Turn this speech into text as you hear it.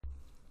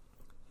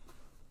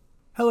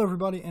Hello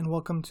everybody and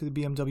welcome to the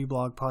BMW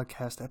Blog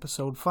Podcast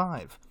episode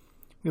 5.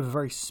 We have a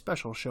very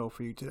special show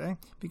for you today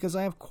because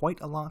I have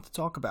quite a lot to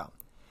talk about.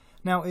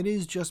 Now it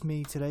is just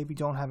me today, we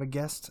don't have a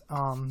guest.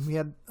 We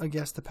had a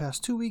guest the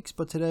past 2 weeks,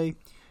 but today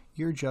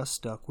you're just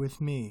stuck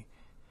with me.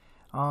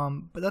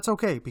 But that's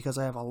okay because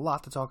I have a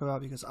lot to talk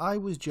about because I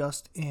was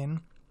just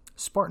in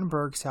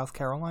Spartanburg, South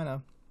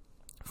Carolina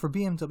for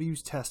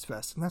BMW's Test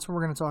Fest, and that's what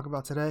we're going to talk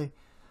about today.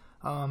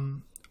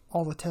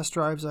 All the test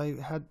drives I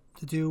had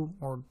to do,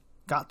 or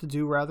got to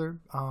do rather.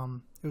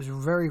 It was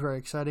very, very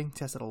exciting.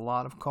 Tested a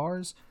lot of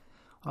cars.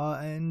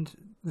 And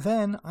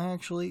then I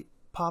actually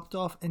popped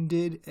off and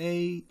did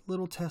a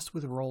little test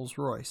with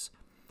Rolls-Royce.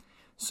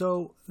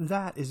 So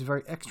that is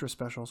very extra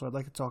special. So I'd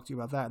like to talk to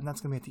you about that. And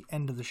that's going to be at the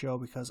end of the show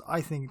because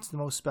I think it's the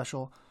most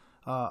special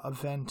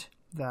event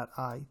that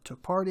I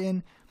took part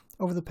in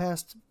over the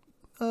past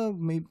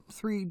maybe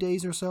 3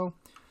 days or so.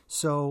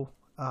 So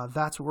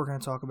that's what we're going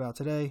to talk about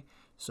today.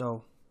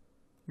 So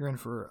you're in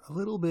for a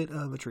little bit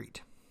of a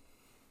treat.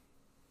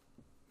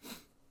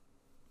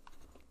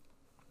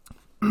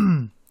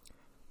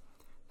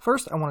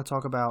 First, I want to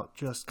talk about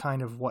just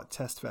kind of what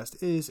Test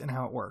Fest is and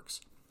how it works.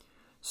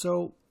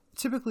 So,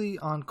 typically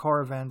on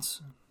car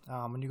events,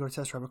 when you go to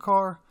test drive a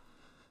car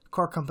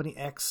company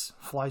X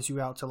flies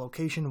you out to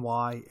location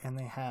Y, and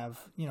they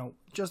have,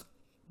 just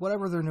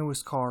whatever their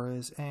newest car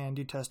is, and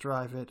you test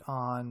drive it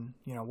on,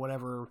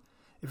 whatever,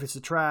 if it's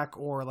a track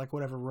or like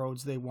whatever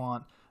roads they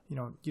want,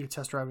 you to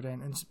test drive it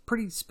in. And it's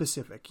pretty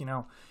specific,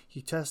 you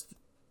test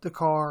the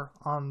car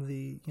on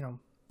the,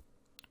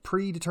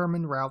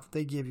 predetermined route that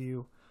they give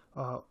you,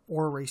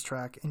 or a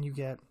racetrack, and you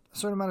get a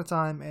certain amount of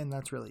time, and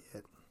that's really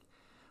it.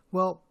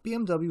 Well,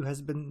 BMW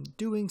has been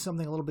doing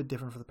something a little bit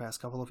different for the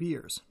past couple of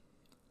years.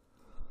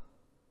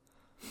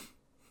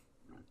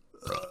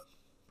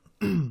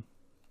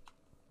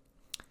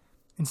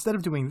 Instead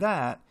of doing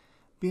that,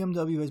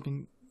 BMW has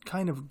been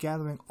kind of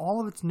gathering all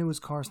of its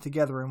newest cars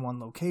together in one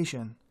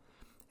location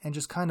and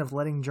just kind of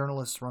letting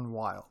journalists run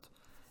wild.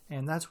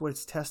 And that's what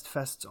its test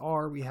fests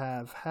are. We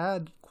have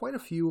had quite a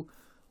few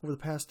over the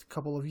past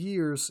couple of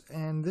years,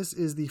 and this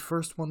is the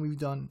first one we've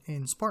done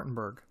in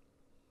Spartanburg.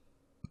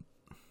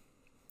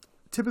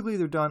 Typically,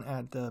 they're done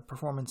at the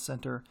Performance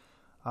Center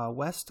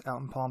West out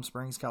in Palm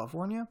Springs,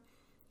 California,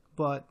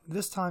 but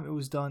this time it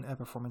was done at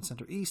Performance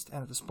Center East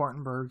and at the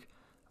Spartanburg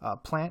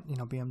plant,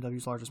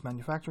 BMW's largest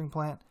manufacturing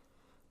plant,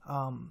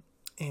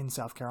 in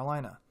South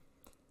Carolina.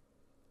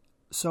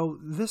 So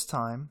this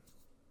time,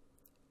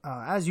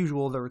 as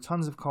usual, there were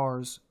tons of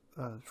cars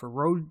for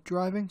road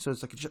driving, so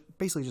it's like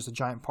basically just a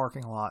giant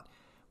parking lot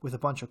with a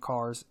bunch of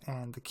cars,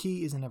 and the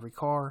key is in every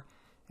car,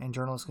 and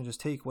journalists can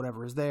just take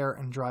whatever is there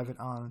and drive it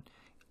on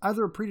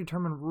either a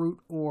predetermined route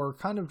or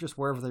kind of just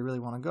wherever they really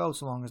want to go,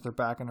 so long as they're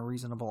back in a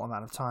reasonable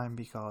amount of time,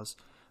 because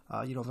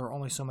there are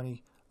only so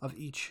many of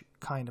each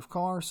kind of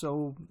car,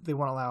 so they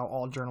want to allow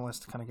all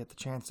journalists to kind of get the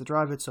chance to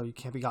drive it, so you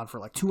can't be gone for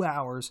like 2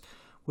 hours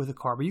with a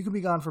car, but you can be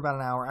gone for about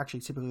an hour.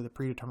 Actually, typically the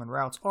predetermined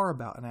routes are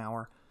about an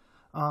hour.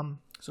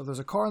 So there's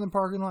a car in the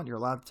parking lot, you're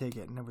allowed to take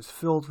it, and it was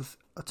filled with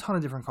a ton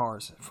of different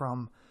cars,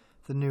 from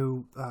the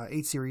new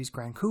 8 Series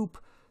Gran Coupe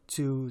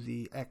to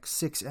the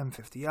X6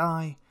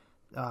 M50i,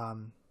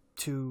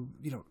 to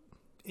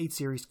 8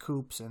 Series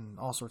coupes and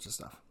all sorts of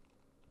stuff.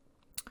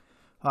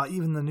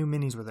 Even the new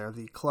Minis were there,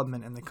 the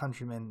Clubman and the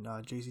Countryman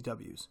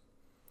JZWs.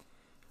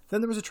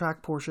 Then there was a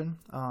track portion,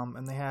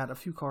 and they had a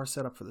few cars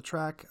set up for the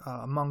track,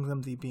 among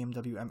them the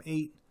BMW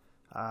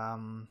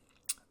M8,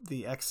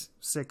 the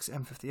X6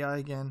 M50i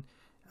again,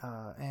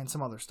 and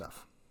some other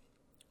stuff.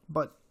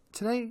 But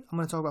today I'm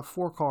going to talk about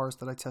 4 cars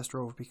that I test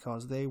drove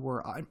because they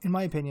were, in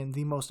my opinion,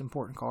 the most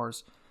important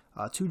cars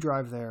to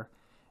drive there,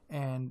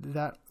 and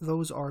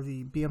those are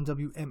the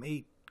BMW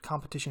M8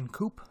 Competition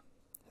Coupe,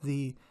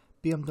 the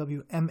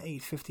BMW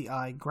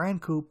M850i Gran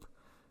Coupe,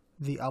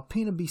 the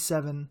Alpina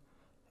B7,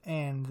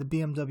 and the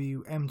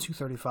BMW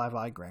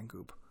M235i Gran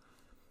Coupe.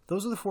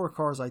 Those are the 4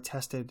 cars I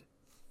tested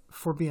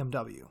for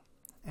BMW,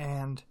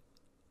 and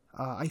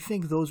I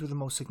think those were the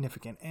most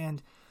significant.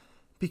 And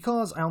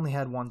because I only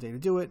had 1 day to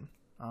do it,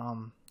 I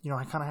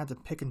kind of had to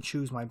pick and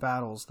choose my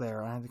battles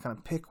there. I had to kind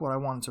of pick what I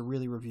wanted to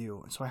really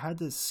review. So I had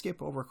to skip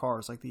over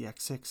cars like the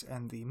X6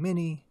 and the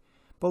Mini,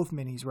 both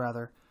Minis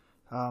rather,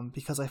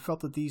 because I felt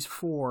that these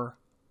 4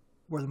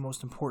 were the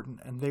most important,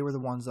 and they were the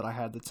ones that I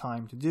had the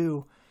time to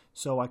do.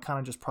 So I kind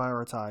of just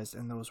prioritized,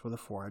 and those were the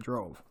 4 I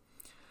drove.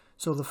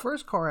 So the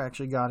first car I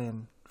actually got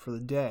in for the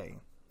day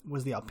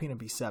was the Alpina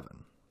B7.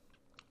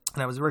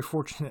 And I was very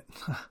fortunate.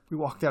 We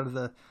walked out of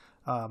the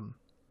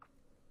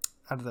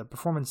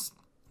performance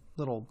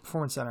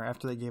center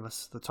after they gave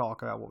us the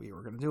talk about what we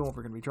were going to do, what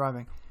we're going to be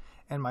driving.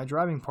 And my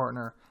driving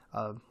partner,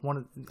 I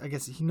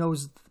guess he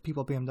knows the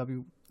people at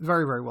BMW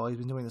very, very well. He's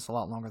been doing this a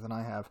lot longer than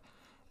I have.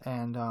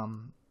 And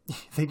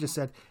they just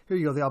said, here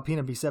you go, the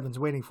Alpina B7's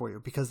waiting for you,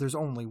 because there's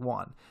only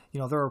one.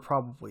 There are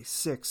probably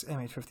 6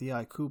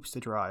 M850i coupes to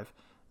drive.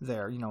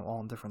 there,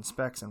 all in different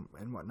specs and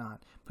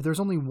whatnot. But there's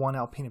only one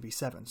Alpina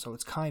B7, so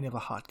it's kind of a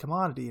hot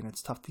commodity and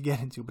it's tough to get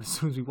into. But as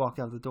soon as we walk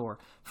out the door,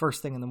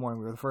 first thing in the morning,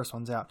 we were the first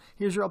ones out.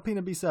 Here's your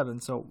Alpina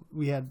B7, so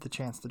we had the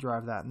chance to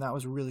drive that, and that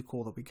was really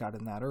cool that we got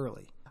in that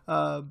early.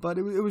 But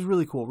it was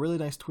really cool, really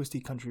nice twisty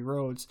country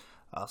roads,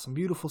 some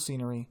beautiful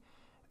scenery,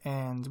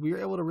 and we were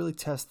able to really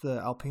test the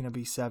Alpina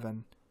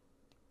B7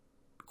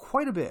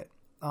 quite a bit,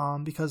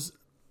 because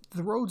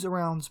the roads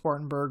around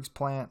Spartanburg's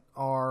plant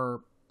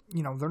are,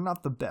 they're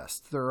not the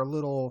best. They're a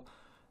little,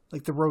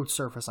 like the road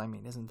surface,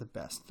 isn't the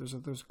best.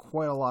 There's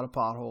quite a lot of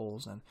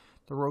potholes, and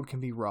the road can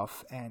be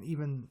rough, and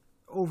even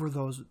over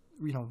those,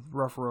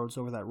 rough roads,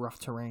 over that rough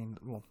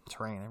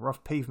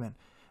rough pavement,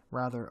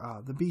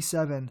 rather, the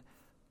B7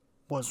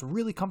 was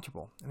really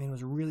comfortable. It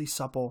was really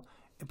supple,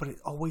 but it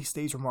always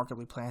stays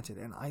remarkably planted.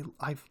 And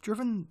I've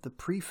driven the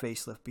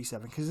pre-facelift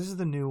B7, because this is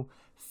the new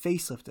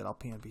facelifted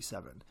Alpina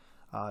B7.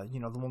 The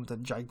one with the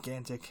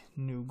gigantic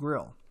new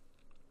grille.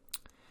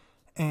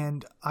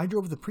 And I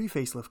drove the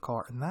pre-facelift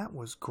car, and that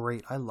was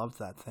great. I loved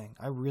that thing.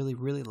 I really,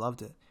 really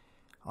loved it.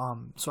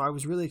 So I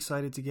was really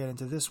excited to get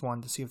into this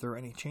one to see if there were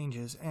any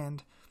changes.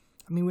 And,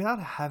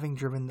 without having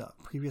driven the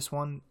previous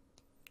one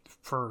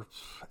for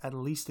at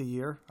least a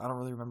year, I don't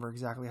really remember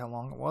exactly how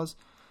long it was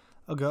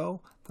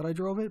ago that I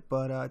drove it,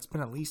 but it's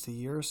been at least a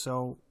year.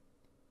 So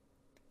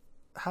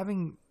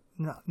having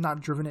not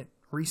driven it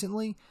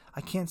recently,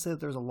 I can't say that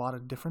there's a lot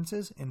of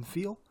differences in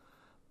feel,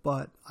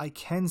 but I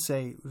can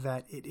say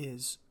that it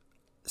is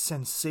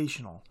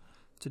sensational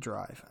to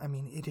drive.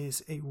 It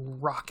is a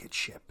rocket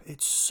ship.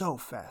 It's so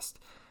fast.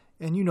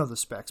 And the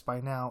specs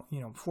by now,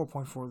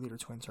 4.4 liter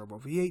twin turbo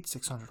V8,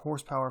 600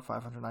 horsepower,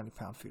 590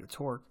 pound-feet of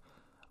torque.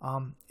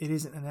 It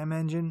isn't an M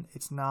engine.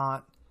 It's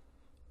not,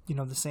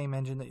 the same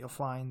engine that you'll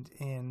find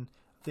in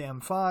the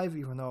M5,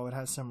 even though it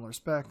has similar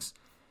specs.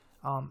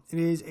 It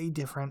is a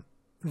different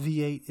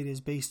V8. It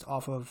is based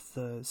off of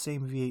the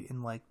same V8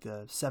 in like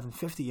the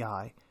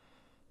 750i.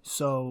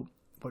 So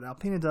what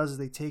Alpina does is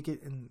they take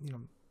it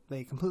and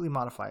they completely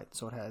modify it.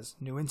 So it has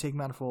new intake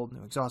manifold,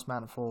 new exhaust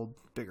manifold,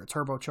 bigger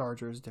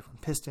turbochargers, different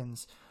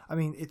pistons.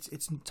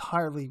 It's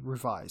entirely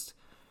revised,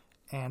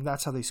 and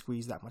that's how they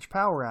squeeze that much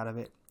power out of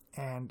it.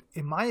 And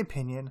in my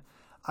opinion,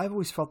 I've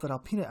always felt that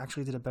Alpina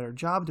actually did a better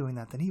job doing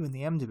that than even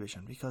the M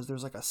division, because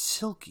there's like a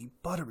silky,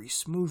 buttery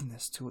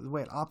smoothness to it, the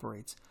way it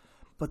operates.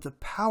 But the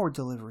power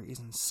delivery is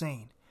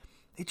insane.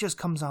 It just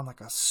comes on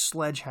like a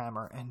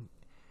sledgehammer and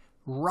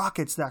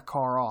rockets that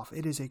car off.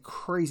 It is a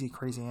crazy,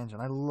 crazy engine.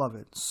 I love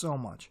it so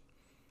much.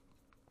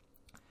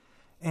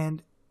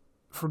 And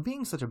for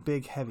being such a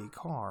big, heavy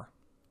car,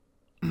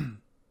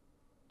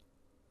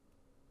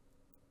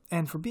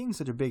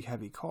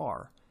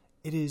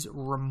 it is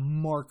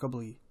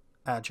remarkably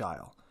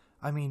agile.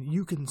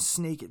 You can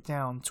snake it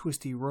down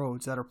twisty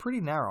roads that are pretty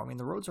narrow.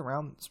 The roads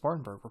around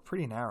Spartanburg were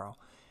pretty narrow,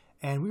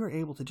 and we were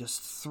able to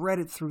just thread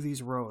it through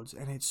these roads,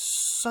 and it's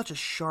such a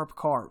sharp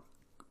car,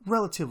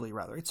 relatively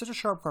rather. It's such a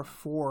sharp car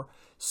for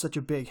such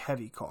a big,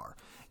 heavy car,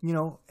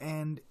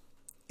 and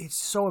it's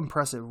so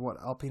impressive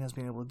what Alpina's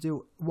been able to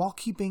do while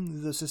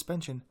keeping the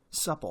suspension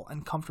supple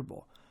and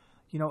comfortable.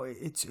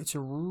 It's a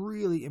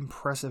really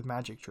impressive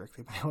magic trick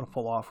they've been able to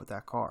pull off with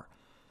that car.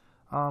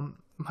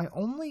 My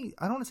only,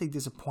 I don't want to say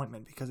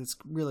disappointment, because it's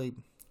really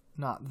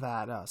not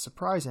that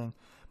surprising,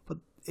 but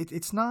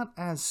it's not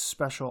as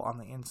special on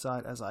the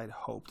inside as I'd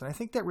hoped. And I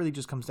think that really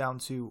just comes down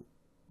to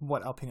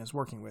what Alpina is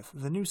working with.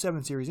 The new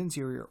 7 Series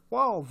interior,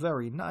 while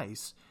very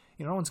nice,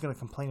 no one's going to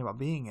complain about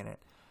being in it.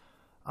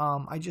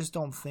 I just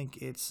don't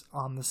think it's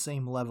on the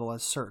same level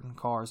as certain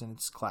cars in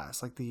its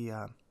class, like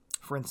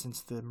for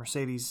instance, the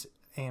Mercedes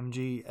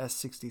AMG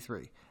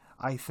S63.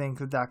 I think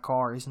that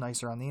car is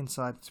nicer on the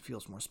inside. It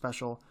feels more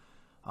special.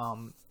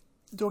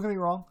 Don't get me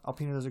wrong,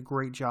 Alpina does a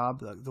great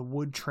job. The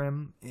wood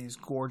trim is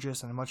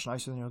gorgeous and much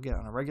nicer than you'll get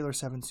on a regular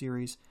 7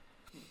 Series.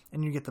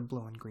 And you get the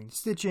blue and green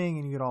stitching,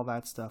 and you get all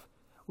that stuff,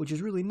 which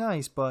is really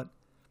nice, but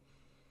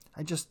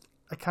I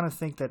kind of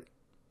think that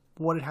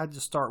what it had to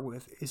start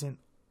with isn't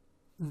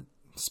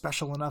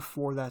special enough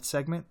for that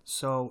segment,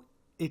 so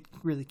it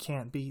really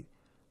can't be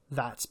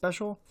that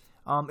special.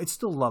 It's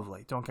still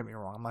lovely, don't get me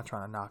wrong. I'm not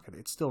trying to knock it.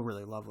 It's still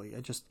really lovely.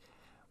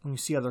 When you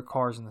see other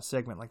cars in the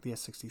segment like the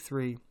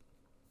S63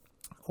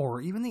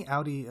 or even the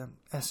Audi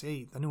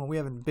S8, the new one, we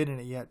haven't been in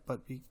it yet,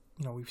 but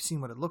we've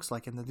seen what it looks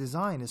like, and the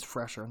design is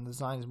fresher and the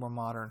design is more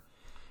modern.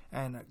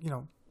 And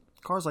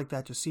cars like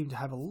that just seem to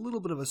have a little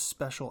bit of a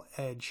special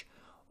edge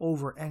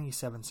over any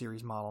 7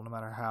 Series model, no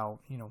matter how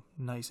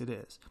nice it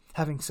is.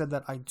 Having said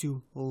that, I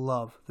do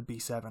love the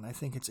B7. I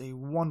think it's a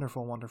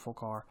wonderful, wonderful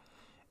car,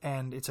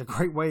 and it's a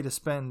great way to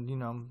spend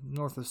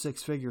north of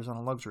 6 figures on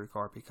a luxury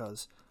car,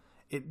 because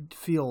it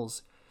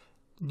feels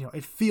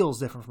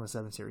different from a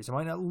 7 Series. It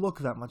might not look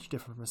that much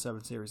different from a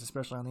 7 Series,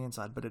 especially on the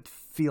inside, but it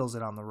feels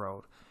it on the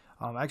road.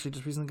 I actually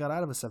just recently got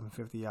out of a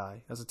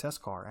 750i as a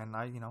test car, and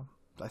I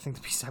think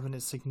the B7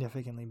 is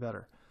significantly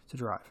better to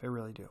drive. I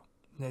really do.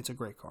 It's a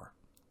great car.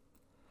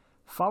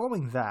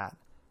 Following that,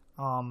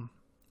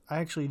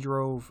 I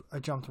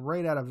jumped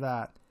right out of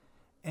that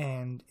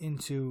and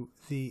into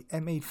the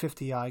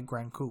M850i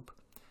Grand Coupe.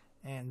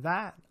 And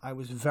that I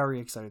was very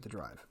excited to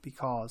drive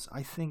because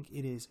I think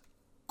it is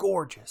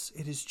gorgeous.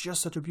 It is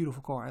just such a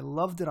beautiful car. I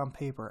loved it on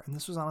paper, and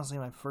this was honestly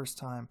my first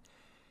time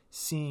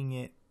seeing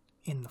it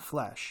in the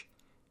flesh.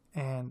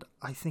 And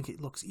I think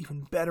it looks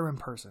even better in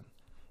person.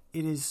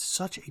 It is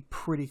such a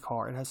pretty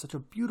car. It has such a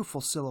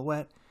beautiful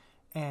silhouette,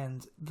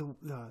 and the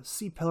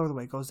seat pillar, the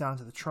way it goes down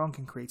into the trunk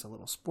and creates a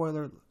little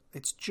spoiler,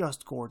 it's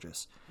just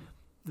gorgeous.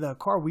 The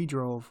car we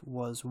drove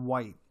was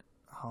white.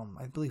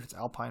 I believe it's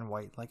Alpine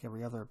white, like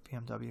every other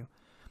BMW.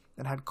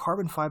 It had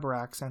carbon fiber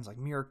accents, like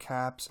mirror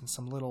caps and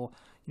some little,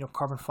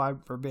 carbon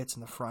fiber bits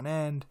in the front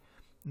end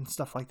and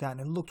stuff like that.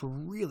 And it looked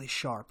really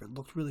sharp. It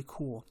looked really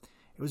cool.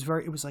 It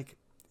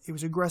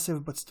was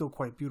aggressive, but still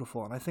quite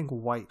beautiful. And I think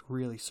white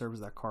really serves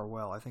that car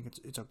well. I think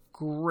it's a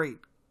great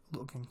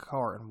looking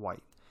car in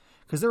white.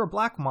 Because there were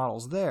black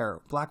models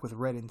there, black with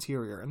red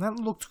interior, and that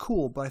looked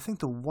cool, but I think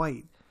the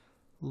white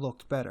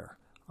looked better.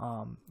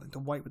 The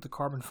white with the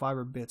carbon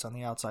fiber bits on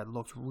the outside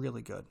looked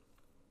really good.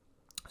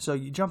 So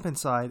you jump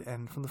inside,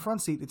 and from the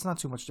front seat, it's not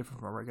too much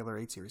different from a regular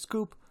 8 Series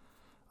coupe.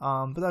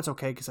 But that's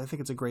okay, because I think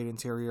it's a great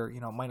interior.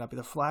 It might not be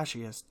the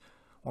flashiest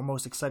or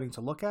most exciting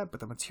to look at, but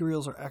the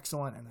materials are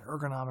excellent, and the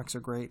ergonomics are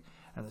great,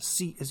 and the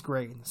seat is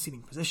great, and the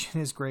seating position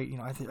is great.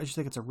 I just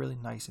think it's a really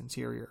nice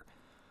interior.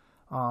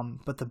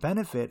 But the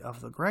benefit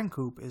of the Grand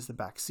Coupe is the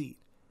back seat.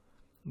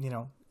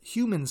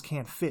 Humans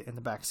can't fit in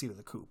the back seat of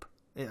the coupe.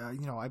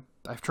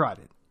 I've tried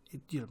it.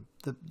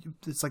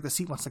 It's like the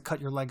seat wants to cut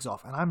your legs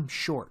off, and I'm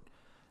short.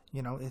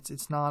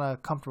 It's not a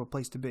comfortable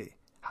place to be.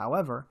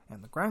 However,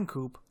 in the Grand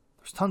Coupe,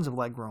 there's tons of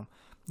leg room.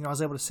 I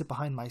was able to sit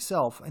behind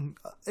myself, and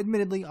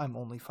admittedly, I'm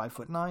only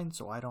 5'9",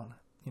 so I don't,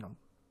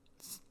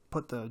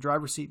 put the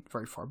driver's seat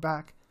very far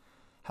back.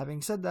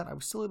 Having said that, I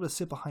was still able to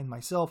sit behind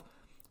myself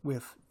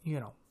with,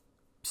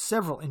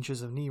 several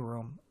inches of knee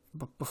room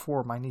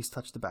before my knees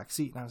touched the back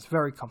seat, and I was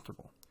very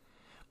comfortable.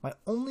 My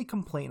only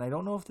complaint, I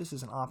don't know if this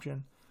is an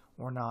option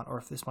or not, or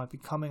if this might be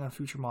coming on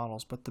future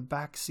models, but the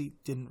back seat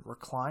didn't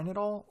recline at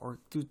all, or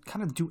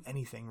do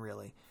anything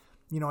really.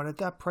 And at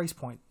that price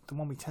point, the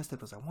one we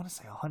tested was, I want to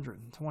say,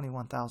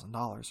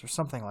 $121,000 or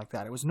something like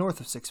that. It was north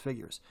of six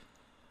figures.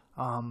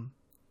 And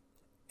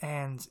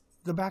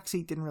the back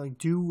seat didn't really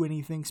do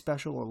anything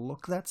special or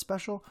look that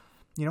special.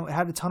 It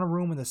had a ton of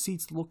room, and the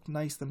seats looked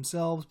nice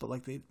themselves, but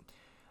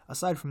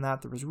aside from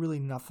that, there was really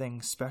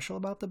nothing special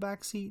about the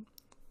back seat.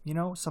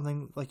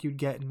 Something like you'd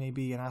get in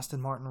maybe an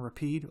Aston Martin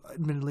Rapide,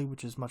 admittedly,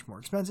 which is much more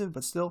expensive,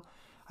 but still,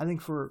 I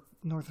think for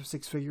north of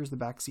six figures, the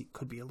back seat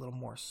could be a little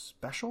more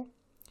special.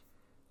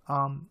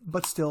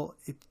 But still,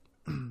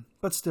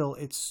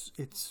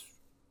 it's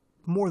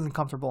more than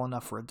comfortable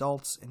enough for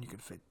adults, and you can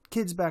fit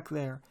kids back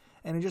there,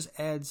 and it just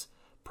adds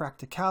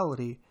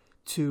practicality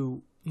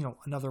to,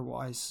 an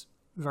otherwise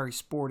very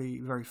sporty,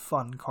 very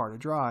fun car to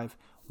drive,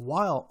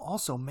 while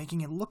also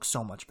making it look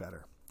so much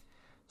better.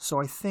 So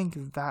I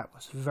think that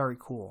was very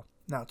cool.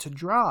 Now, to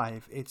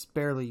drive, it's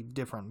barely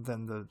different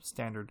than the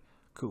standard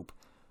coupe.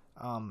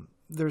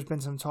 There's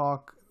been some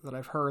talk that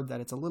I've heard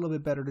that it's a little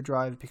bit better to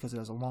drive because it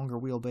has a longer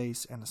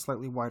wheelbase and a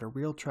slightly wider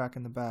wheel track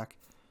in the back.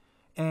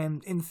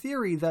 And in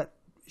theory, that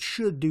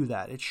should do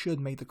that. It should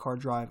make the car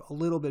drive a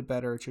little bit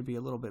better. It should be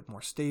a little bit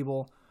more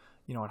stable,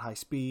 at high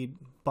speed.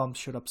 Bumps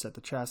should upset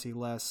the chassis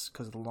less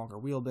because of the longer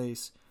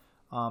wheelbase.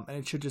 And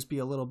it should just be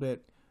a little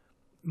bit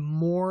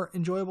more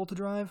enjoyable to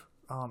drive.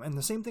 And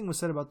the same thing was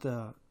said about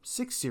the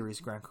 6 Series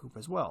Grand Coupe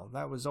as well.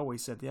 That was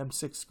always said. The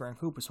M6 Grand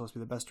Coupe was supposed to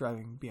be the best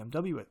driving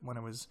BMW when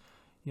it was,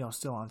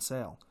 still on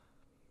sale.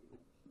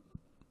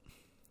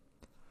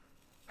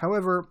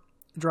 However,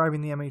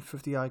 driving the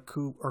M850i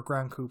Coupe, or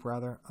Grand Coupe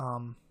rather,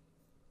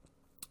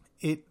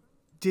 it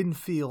didn't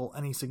feel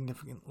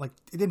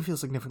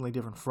significantly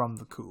different from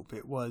the Coupe.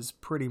 It was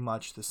pretty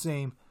much the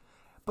same,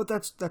 but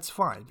that's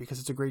fine because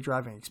it's a great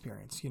driving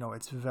experience.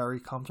 It's very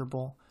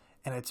comfortable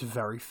and it's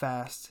very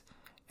fast.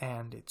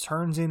 And it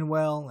turns in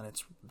well, and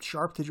it's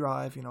sharp to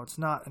drive. It's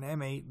not an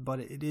M8, but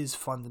it is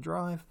fun to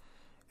drive.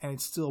 And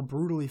it's still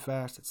brutally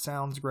fast. It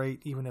sounds great,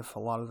 even if a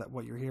lot of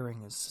what you're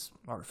hearing is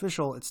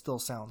artificial. It still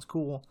sounds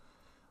cool.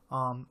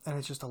 And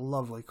it's just a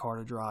lovely car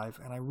to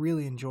drive. And I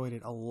really enjoyed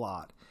it a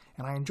lot.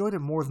 And I enjoyed it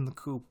more than the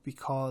coupe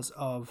because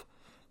of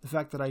the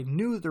fact that I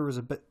knew that there was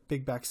a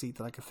big back seat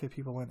that I could fit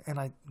people in.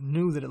 And I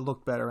knew that it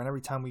looked better. And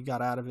every time we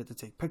got out of it to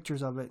take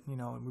pictures of it,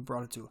 and we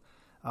brought it to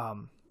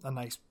a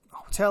nice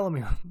hotel,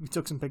 and we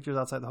took some pictures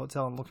outside the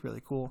hotel, and it looked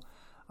really cool.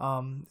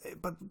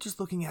 But just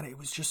looking at it, it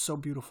was just so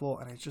beautiful,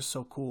 and it's just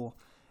so cool.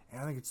 And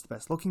I think it's the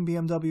best looking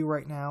BMW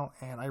right now,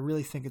 and I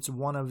really think it's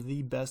one of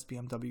the best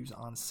BMWs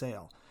on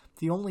sale.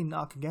 The only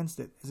knock against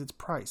it is its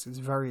price. It's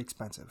very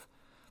expensive.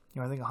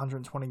 I think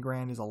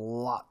 $120,000 is a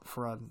lot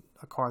for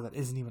a car that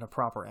isn't even a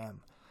proper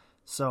M.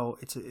 So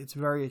it's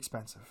very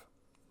expensive.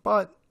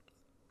 But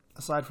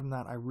aside from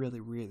that, I really,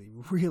 really,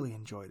 really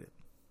enjoyed it.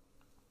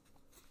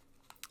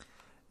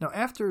 Now,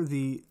 after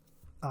the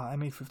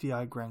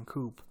M850i Grand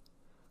Coupe,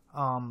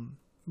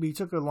 we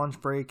took a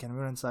lunch break, and we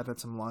went inside, had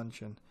some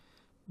lunch, and,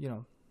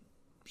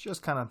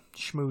 just kind of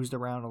schmoozed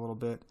around a little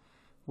bit.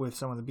 with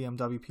some of the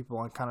BMW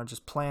people and kind of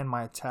just plan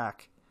my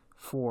attack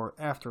for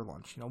after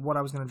lunch. What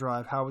I was going to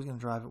drive, how I was going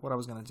to drive it, what I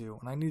was going to do.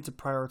 And I needed to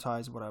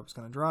prioritize what I was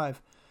going to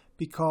drive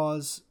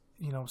because,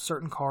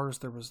 certain cars,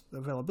 the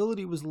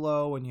availability was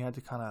low and you had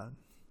to kind of,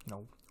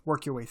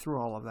 work your way through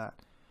all of that.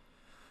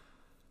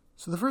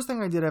 So the first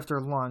thing I did after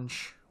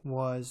lunch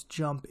was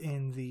jump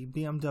in the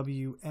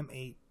BMW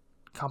M8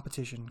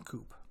 Competition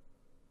Coupe.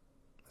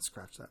 Let's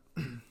scratch that.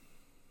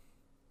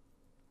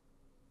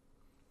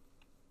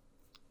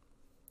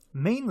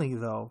 Mainly,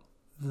 though,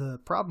 the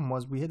problem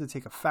was we had to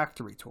take a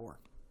factory tour.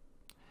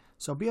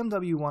 So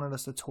BMW wanted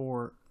us to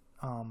tour,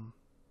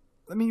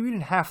 we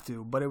didn't have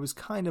to, but it was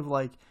kind of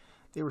like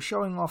they were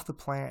showing off the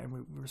plant and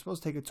we were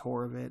supposed to take a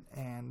tour of it.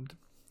 And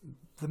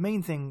the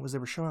main thing was they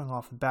were showing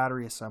off the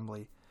battery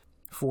assembly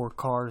for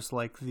cars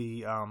like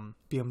the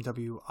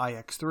BMW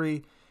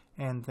iX3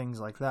 and things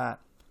like that.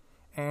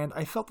 And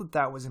I felt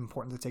that was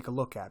important to take a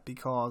look at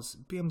because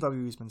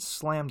BMW has been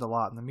slammed a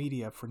lot in the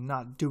media for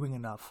not doing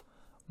enough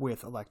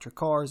with electric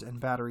cars and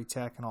battery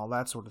tech and all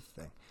that sort of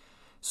thing.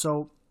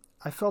 So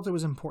I felt it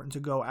was important to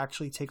go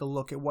actually take a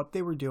look at what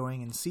they were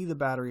doing and see the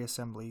battery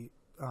assembly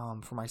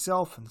for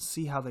myself and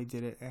see how they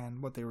did it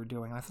and what they were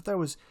doing. And I thought that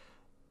was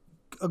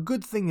a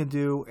good thing to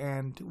do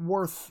and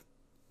worth,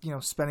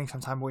 spending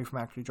some time away from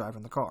actually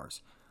driving the cars.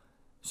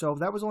 So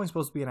that was only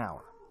supposed to be an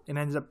hour. It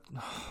ended up...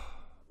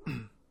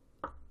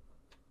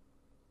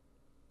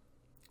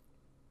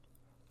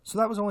 So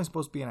that was only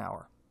supposed to be an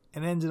hour.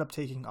 And it ended up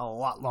taking a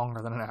lot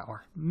longer than an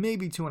hour.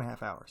 Maybe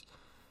 2.5 hours.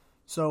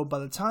 So by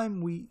the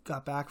time we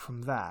got back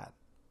from that,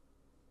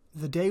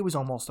 the day was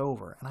almost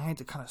over. And I had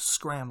to kind of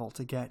scramble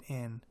to get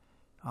in,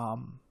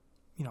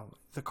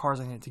 the cars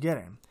I needed to get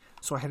in.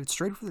 So I headed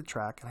straight for the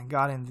track and I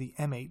got in the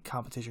M8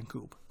 Competition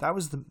Coupe. That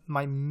was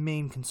my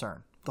main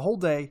concern. The whole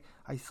day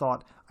I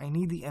thought, I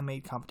need the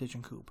M8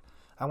 Competition Coupe.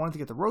 I wanted to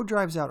get the road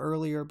drives out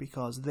earlier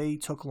because they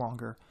took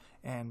longer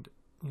and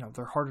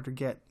they're harder to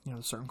get,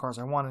 the certain cars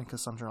I wanted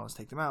because some journalists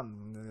take them out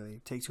and they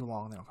take too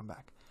long and they don't come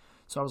back.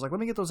 So I was like, let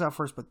me get those out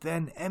first, but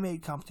then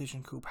M8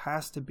 Competition Coupe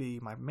has to be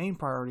my main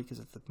priority because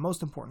it's the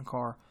most important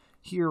car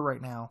here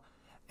right now.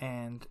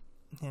 And,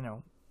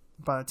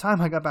 by the time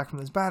I got back from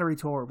this battery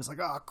tour, it was like,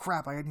 oh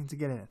crap, I need to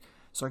get in it.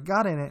 So I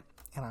got in it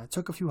and I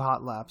took a few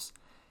hot laps.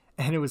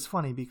 And it was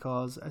funny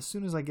because as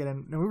soon as I get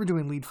in, we were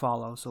doing lead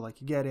follow. So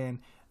like you get in,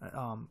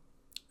 a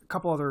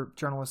couple other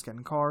journalists get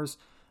in cars.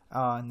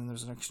 And then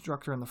there's an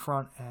instructor in the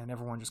front, and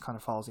everyone just kind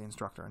of follows the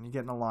instructor. And you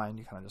get in a line,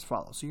 you kind of just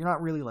follow. So you're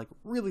not really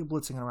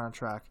blitzing around a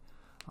track.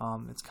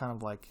 It's kind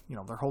of like,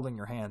 they're holding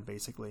your hand,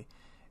 basically.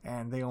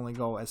 And they only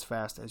go as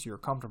fast as you're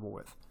comfortable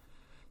with.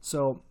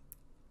 So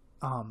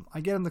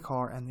I get in the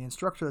car, and the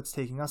instructor that's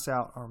taking us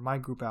out, or my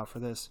group out for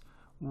this,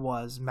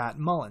 was Matt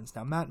Mullins.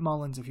 Now, Matt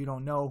Mullins, if you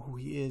don't know who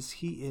he is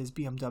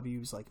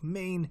BMW's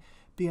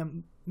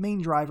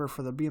main driver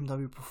for the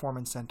BMW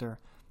Performance Center.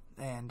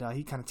 And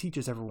he kind of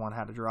teaches everyone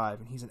how to drive,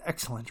 and he's an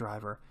excellent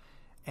driver.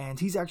 And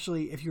he's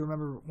actually, if you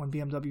remember when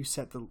BMW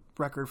set the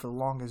record for the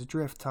longest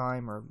drift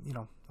time, or,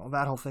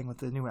 that whole thing with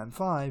the new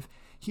M5,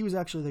 he was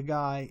actually the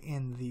guy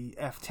in the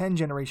F10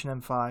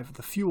 generation M5,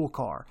 the fuel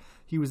car.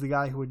 He was the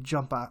guy who would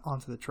jump out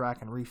onto the track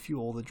and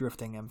refuel the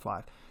drifting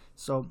M5.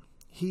 So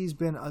he's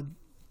been a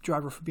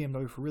driver for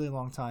BMW for a really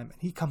long time,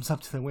 and he comes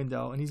up to the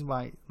window, and he's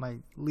my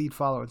lead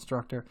follow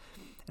instructor,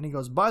 and he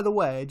goes, by the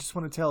way, I just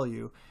want to tell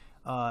you,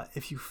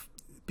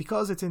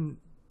 because it's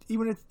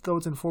though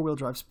it's in four-wheel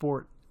drive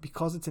sport,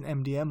 because it's in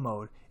MDM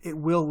mode, it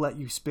will let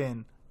you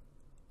spin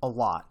a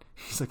lot.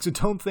 He's like, so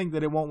don't think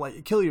that it won't let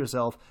you kill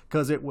yourself,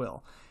 because it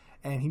will.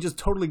 And he just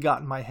totally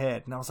got in my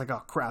head, and I was like,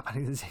 oh crap, I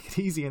need to take it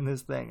easy in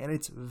this thing. And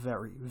it's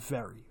very,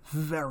 very,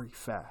 very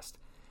fast.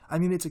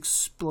 It's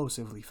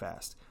explosively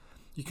fast.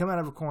 You come out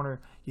of a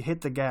corner, you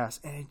hit the gas,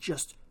 and it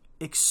just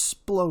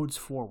explodes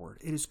forward.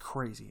 It is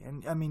crazy.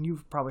 And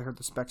you've probably heard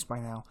the specs by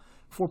now.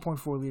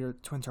 4.4 liter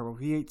twin turbo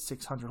V8,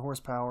 600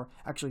 horsepower.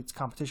 Actually, it's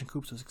competition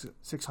coupe, so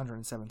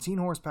 617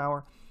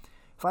 horsepower.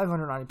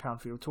 590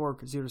 pound-feet of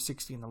torque, 0 to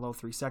 60 in the low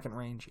 3-second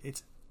range.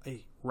 It's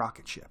a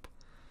rocket ship.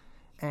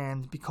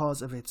 And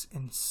because of its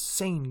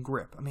insane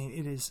grip,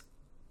 it is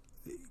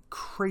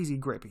crazy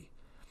grippy.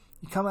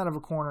 You come out of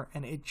a corner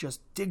and it just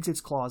digs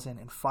its claws in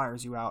and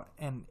fires you out.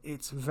 And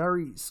it's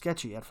very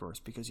sketchy at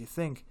first because you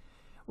think,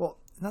 well,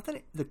 not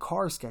that the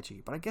car is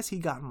sketchy, but I guess he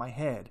got in my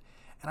head.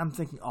 And I'm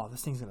thinking, oh,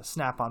 this thing's going to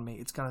snap on me.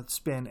 It's going to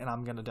spin, and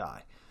I'm going to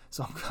die.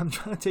 So I'm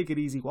trying to take it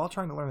easy while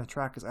trying to learn the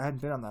track because I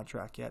hadn't been on that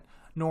track yet,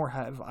 nor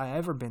have I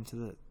ever been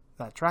to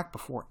that track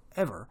before,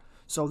 ever.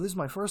 So this is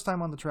my first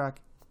time on the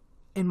track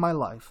in my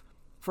life.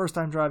 First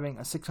time driving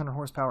a 600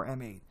 horsepower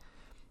M8.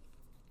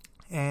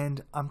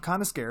 And I'm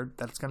kind of scared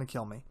that it's going to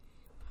kill me.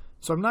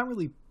 So I'm not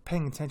really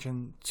paying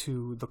attention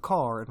to the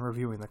car and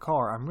reviewing the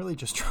car. I'm really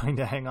just trying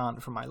to hang on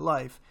for my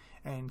life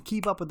and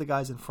keep up with the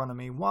guys in front of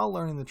me while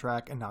learning the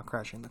track and not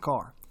crashing the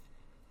car.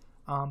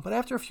 But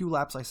after a few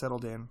laps, I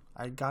settled in.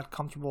 I got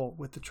comfortable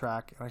with the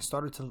track, and I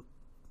started to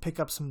pick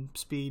up some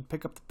speed,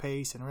 pick up the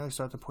pace, and really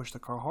start to push the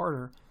car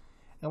harder.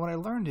 And what I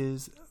learned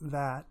is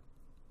that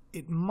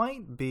it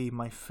might be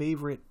my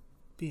favorite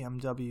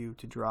BMW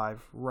to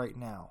drive right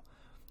now.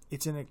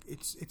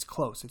 It's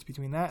close. It's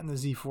between that and the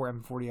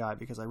Z4 M40i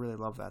because I really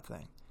love that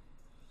thing.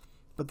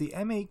 But the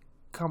M8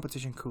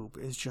 competition coupe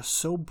is just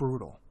so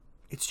brutal.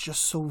 It's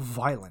just so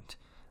violent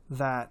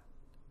that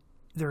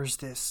there's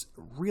this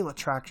real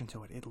attraction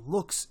to it. It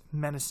looks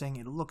menacing.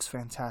 It looks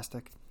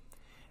fantastic.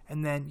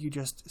 And then you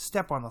just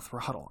step on the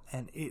throttle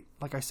and it,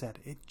 like I said,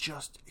 it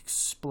just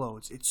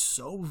explodes. It's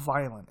so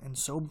violent and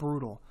so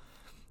brutal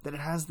that it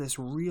has this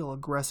real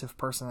aggressive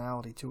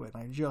personality to it.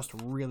 And I just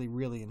really,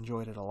 really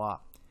enjoyed it a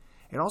lot.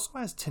 It also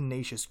has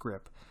tenacious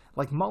grip.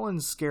 Like,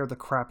 Mullins scared the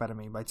crap out of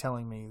me by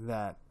telling me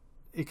that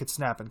it could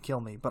snap and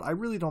kill me, but I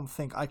really don't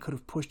think I could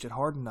have pushed it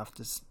hard enough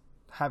to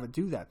have it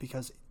do that,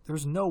 because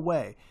there's no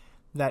way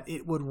that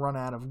it would run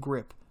out of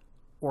grip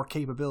or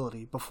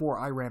capability before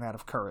I ran out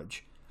of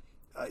courage.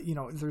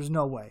 There's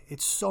no way.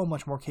 It's so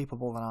much more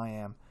capable than I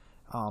am,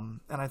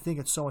 and I think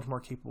it's so much more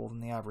capable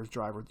than the average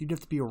driver. You'd have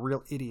to be a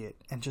real idiot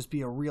and just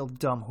be a real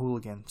dumb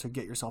hooligan to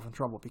get yourself in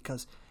trouble,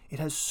 because it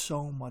has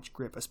so much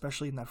grip,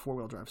 especially in that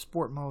four-wheel drive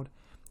sport mode.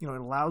 It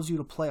allows you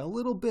to play a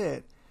little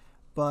bit,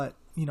 but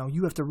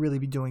you have to really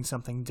be doing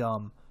something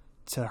dumb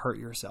to hurt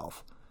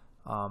yourself.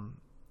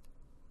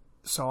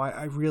 So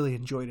I really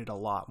enjoyed it a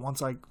lot.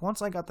 Once I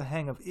got the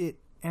hang of it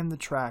and the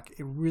track,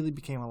 it really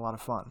became a lot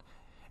of fun.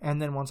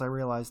 And then once I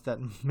realized that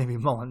maybe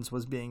Mullins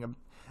was being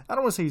I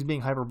don't want to say he's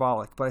being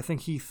hyperbolic, but I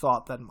think he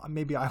thought that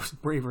maybe I was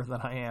braver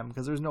than I am,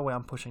 because there's no way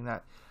I'm pushing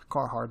that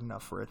car hard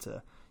enough for it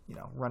to,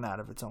 run out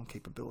of its own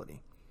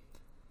capability.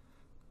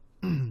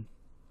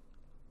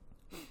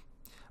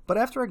 But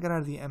after I got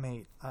out of the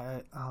M8,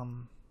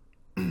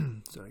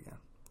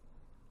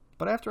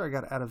 But after I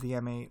got out of the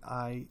M8,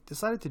 I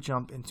decided to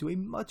jump into a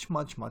much,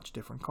 much, much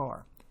different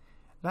car.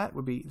 That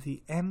would be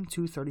the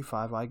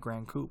M235i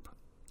Gran Coupe.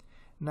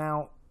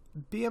 Now,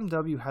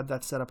 BMW had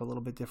that set up a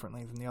little bit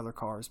differently than the other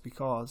cars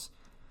because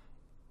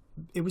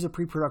it was a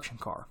pre-production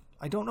car.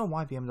 I don't know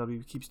why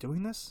BMW keeps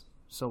doing this.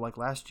 So like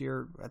last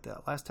year at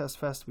the last test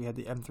fest, we had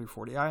the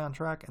M340i on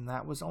track, and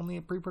that was only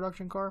a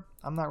pre-production car.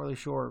 I'm not really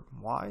sure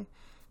why,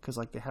 because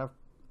like they have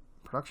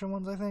production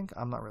ones, I think.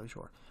 I'm not really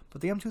sure.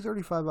 But the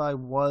M235i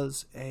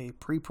was a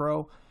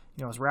pre-pro.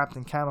 It was wrapped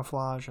in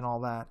camouflage and all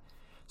that.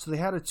 So they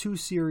had a 2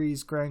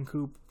 Series Gran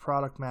Coupe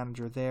product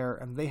manager there,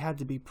 and they had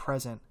to be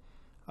present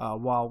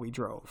while we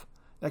drove.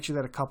 Actually, they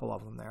had a couple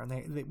of them there,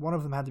 and one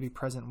of them had to be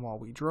present while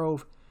we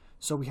drove.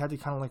 So we had to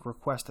kind of like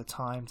request a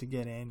time to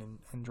get in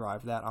and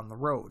drive that on the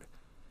road.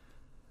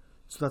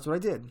 So that's what I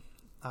did.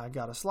 I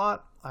got a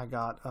slot. I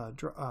got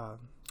a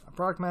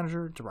product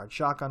manager to ride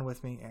shotgun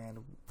with me, and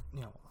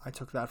I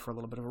took that for a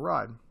little bit of a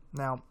ride.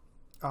 Now,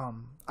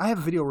 I have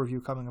a video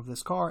review coming of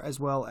this car, as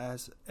well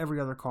as every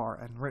other car,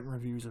 and written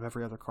reviews of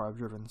every other car I've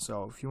driven.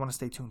 So if you want to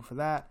stay tuned for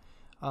that,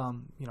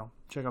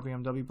 check out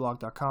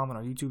bmwblog.com and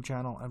our YouTube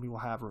channel, and we will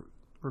have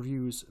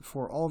reviews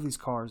for all of these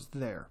cars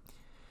there.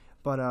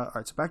 But all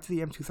right, so back to the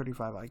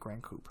M235i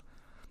Gran Coupe.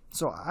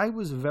 So I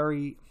was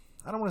very,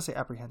 I don't want to say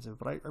apprehensive,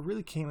 but I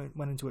really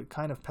went into it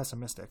kind of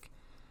pessimistic.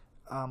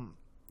 It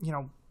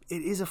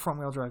is a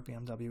front-wheel drive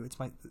BMW.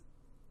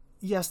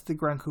 Yes, the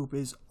Gran Coupe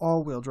is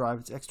all-wheel drive.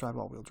 It's xDrive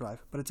all-wheel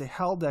drive, but it's a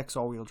Haldex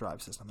all-wheel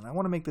drive system, and I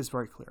want to make this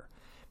very clear,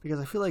 because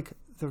I feel like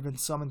there have been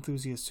some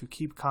enthusiasts who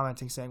keep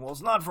commenting saying, well,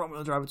 it's not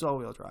front-wheel drive, it's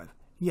all-wheel drive.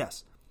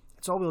 Yes,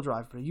 it's all-wheel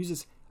drive, but it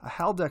uses a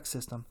Haldex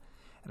system,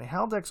 and a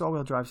Haldex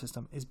all-wheel drive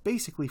system is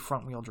basically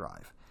front-wheel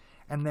drive.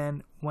 And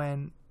then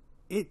when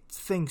it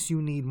thinks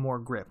you need more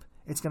grip,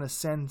 it's going to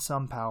send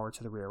some power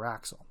to the rear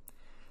axle.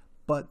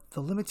 But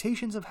the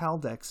limitations of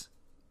Haldex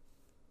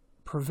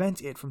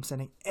prevent it from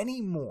sending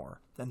any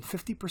more than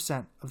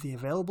 50% of the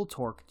available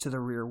torque to the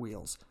rear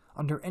wheels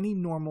under any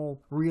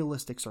normal,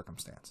 realistic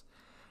circumstance.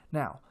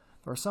 Now,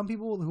 there are some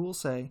people who will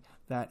say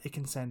that it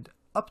can send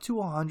up to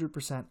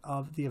 100%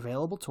 of the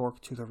available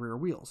torque to the rear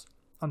wheels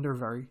under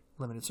very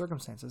limited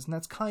circumstances, and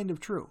that's kind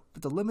of true.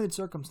 But the limited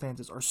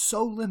circumstances are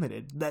so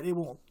limited that it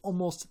will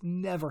almost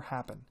never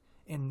happen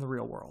in the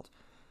real world.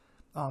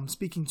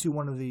 Speaking to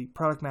one of the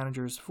product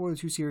managers for the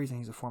 2 Series, and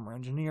he's a former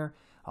engineer,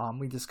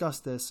 we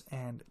discussed this,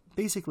 and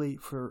basically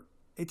for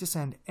it to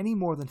send any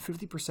more than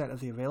 50%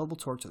 of the available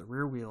torque to the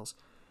rear wheels,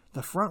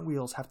 the front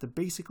wheels have to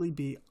basically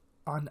be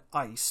on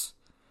ice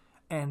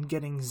and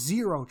getting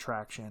zero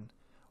traction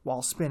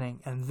while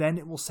spinning, and then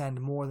it will send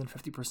more than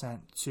 50%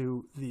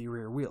 to the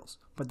rear wheels.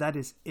 But that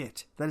is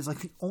it. That is like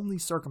the only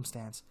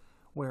circumstance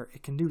where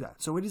it can do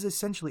that. So it is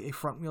essentially a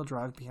front-wheel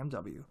drive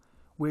BMW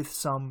with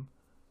some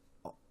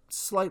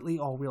slightly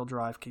all-wheel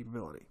drive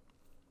capability.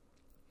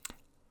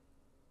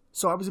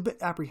 So I was a bit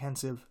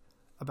apprehensive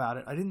about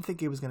it. I didn't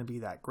think it was going to be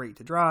that great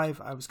to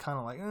drive. I was kind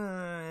of like,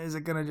 is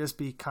it going to just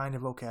be kind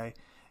of okay?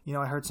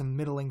 I heard some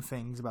middling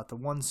things about the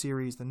 1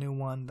 Series, the new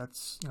one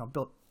that's,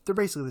 built. They're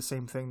basically the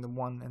same thing. The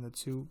 1 and the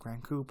 2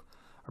 Gran Coupe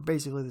are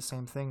basically the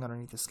same thing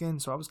underneath the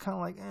skin. So I was kind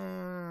of like,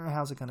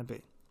 how's it going to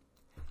be?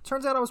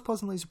 Turns out I was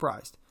pleasantly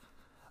surprised.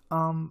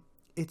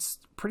 It's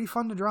pretty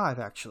fun to drive,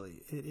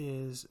 actually. It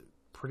is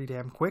pretty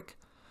damn quick.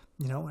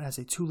 It has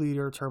a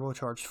 2-liter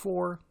turbocharged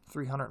 4,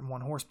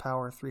 301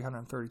 horsepower,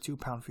 332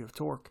 pound-feet of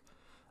torque.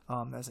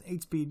 That's an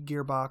 8-speed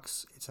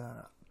gearbox. It's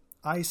an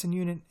Aisin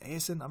unit.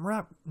 Aisin, I'm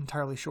not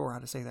entirely sure how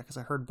to say that because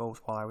I heard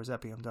both while I was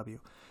at BMW.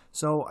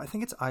 So I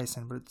think it's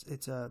Aisin, but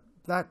it's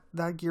that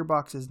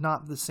gearbox is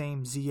not the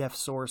same ZF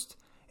sourced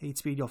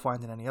 8-speed you'll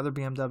find in any other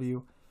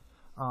BMW.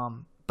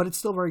 But it's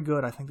still very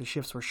good. I think the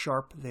shifts were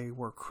sharp. They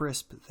were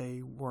crisp.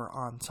 They were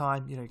on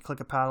time. You click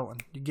a paddle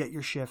and you get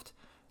your shift.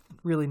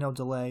 Really no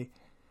delay.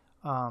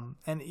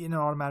 And in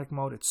automatic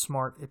mode, it's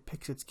smart. It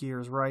picks its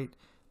gears right.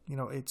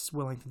 It's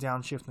willing to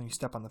downshift when you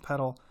step on the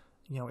pedal.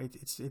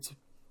 It's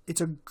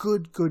a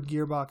good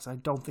gearbox. I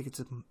don't think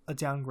it's a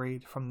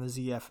downgrade from the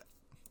ZF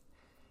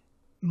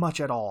much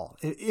at all.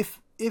 If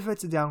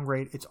it's a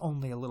downgrade, it's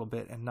only a little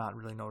bit and not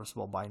really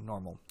noticeable by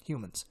normal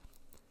humans.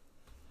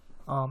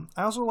 I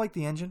also like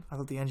the engine. I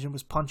thought the engine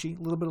was punchy.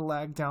 A little bit of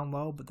lag down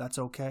low, but that's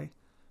okay.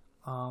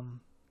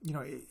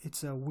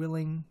 It's a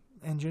willing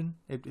engine.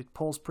 It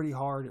pulls pretty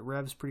hard. It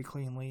revs pretty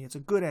cleanly. It's a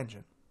good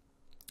engine.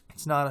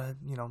 It's not a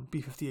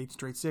B58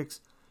 straight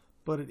 6,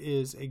 but it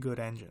is a good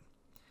engine.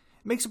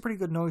 It makes a pretty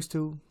good noise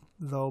too,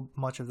 though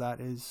much of that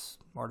is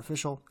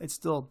artificial. It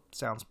still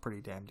sounds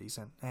pretty damn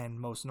decent, and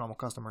most normal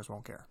customers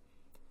won't care.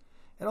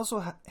 It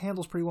also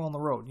handles pretty well on the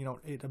road.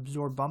 It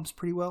absorbs bumps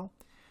pretty well,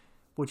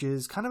 which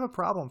is kind of a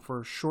problem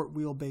for short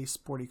wheelbase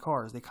sporty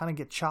cars. They kind of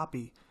get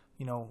choppy,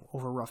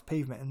 over rough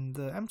pavement. And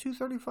the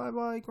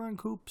M235i Grand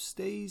Coupe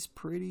stays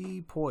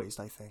pretty poised,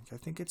 I think. I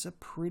think it's a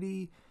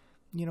pretty,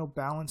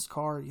 balanced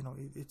car.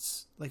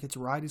 It's like its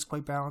ride is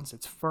quite balanced.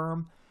 It's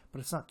firm,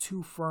 but it's not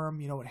too firm.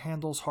 It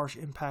handles harsh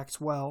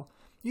impacts well.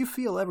 You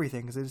feel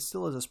everything because it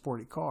still is a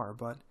sporty car,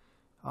 but,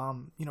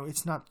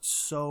 it's not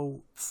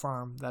so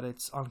firm that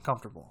it's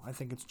uncomfortable. I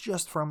think it's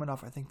just firm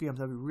enough. I think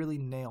BMW really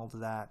nailed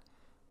that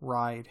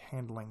ride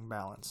handling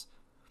balance.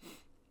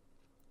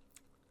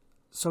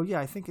 So yeah,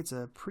 I think it's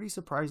a pretty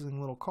surprising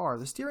little car.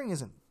 The steering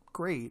isn't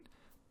great,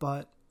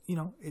 but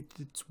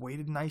it's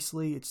weighted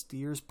nicely. It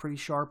steers pretty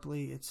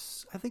sharply.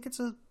 I think it's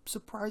a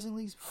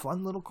surprisingly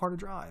fun little car to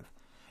drive.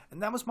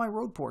 And that was my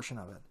road portion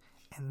of it.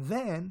 And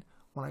then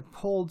when I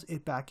pulled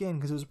it back in,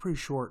 because it was a pretty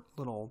short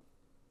little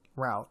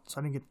route, so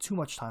I didn't get too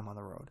much time on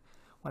the road.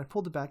 When I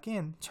pulled it back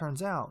in,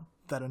 turns out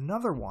that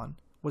another one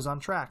was on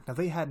track. Now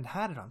they hadn't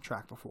had it on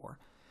track before.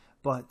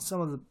 But some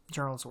of the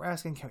journalists were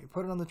asking, can we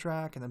put it on the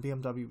track? And then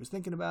BMW was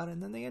thinking about it,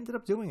 and then they ended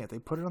up doing it. They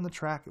put it on the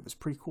track. It was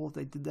pretty cool that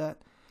they did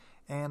that,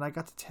 and I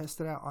got to test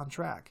it out on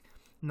track.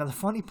 Now, the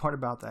funny part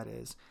about that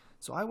is,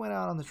 so I went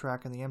out on the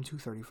track in the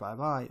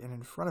M235i, and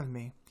in front of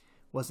me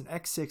was an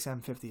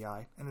X6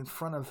 M50i, and in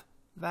front of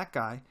that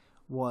guy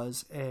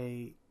was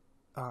the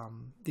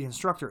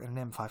instructor in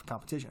an M5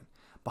 competition.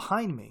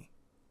 Behind me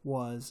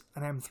was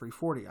an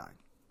M340i.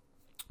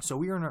 So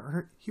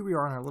here we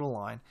are on our little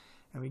line,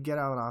 and we get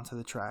out onto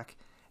the track,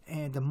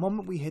 and the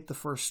moment we hit the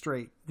first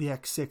straight, the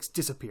X6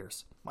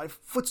 disappears. My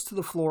foot's to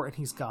the floor, and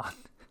he's gone.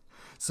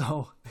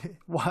 So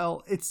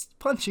while it's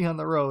punchy on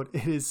the road,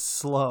 it is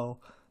slow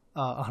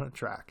on a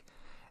track.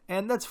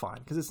 And that's fine,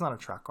 because it's not a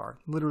track car.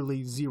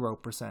 Literally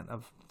 0%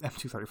 of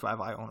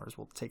M235i owners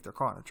will take their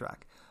car on a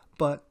track.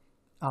 But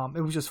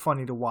it was just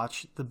funny to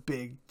watch the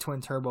big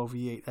twin-turbo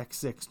V8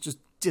 X6 just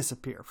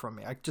disappear from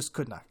me. I just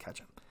could not catch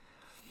him.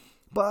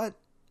 But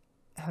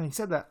having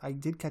said that, I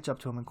did catch up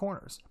to him in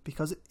corners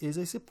because it is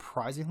a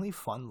surprisingly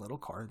fun little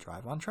car to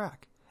drive on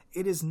track.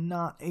 It is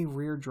not a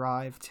rear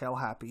drive, tail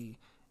happy,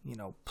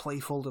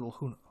 playful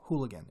little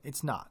hooligan.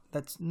 It's not.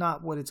 That's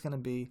not what it's going to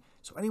be.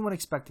 So anyone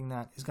expecting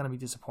that is going to be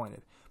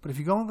disappointed. But if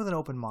you go in with an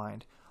open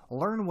mind,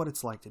 learn what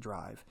it's like to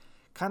drive,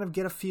 kind of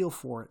get a feel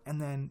for it, and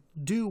then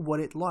do what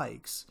it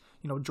likes,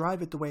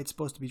 drive it the way it's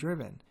supposed to be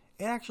driven,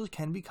 it actually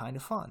can be kind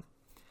of fun.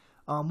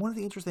 One of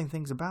the interesting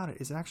things about it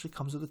is it actually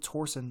comes with a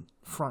Torsen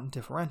front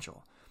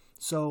differential.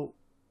 So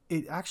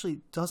it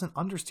actually doesn't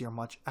understeer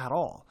much at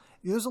all.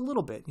 There's a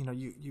little bit,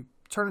 you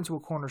turn into a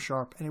corner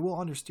sharp and it will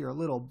understeer a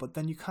little, but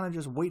then you kind of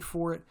just wait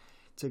for it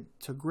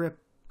to grip,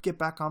 get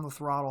back on the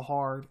throttle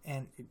hard,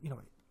 and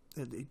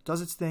it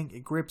does its thing,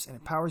 it grips, and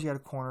it powers you out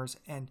of corners.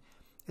 And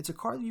it's a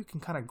car that you can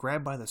kind of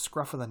grab by the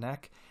scruff of the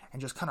neck and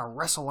just kind of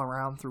wrestle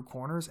around through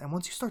corners. And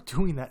once you start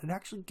doing that, it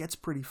actually gets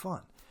pretty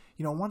fun.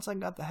 Once I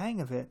got the hang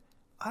of it,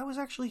 I was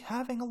actually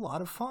having a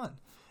lot of fun.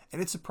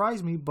 And it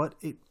surprised me, but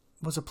it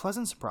was a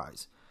pleasant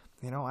surprise.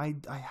 I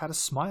had a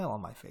smile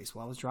on my face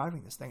while I was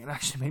driving this thing. It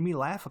actually made me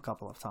laugh a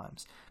couple of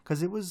times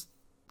because it was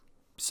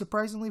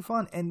surprisingly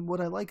fun. And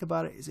what I like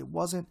about it is it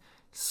wasn't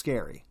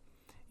scary.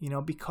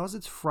 Because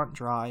it's front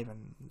drive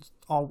and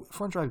all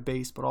front drive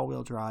base, but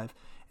all-wheel drive,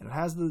 and it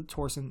has the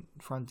Torsen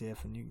front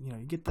diff, and you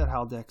get that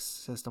Haldex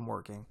system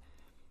working.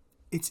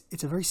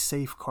 It's a very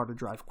safe car to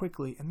drive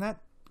quickly, and that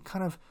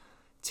kind of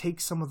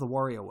takes some of the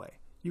worry away.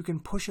 You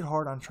can push it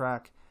hard on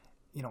track,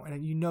 and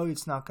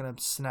it's not going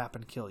to snap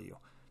and kill you.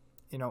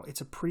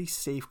 It's a pretty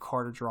safe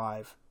car to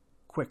drive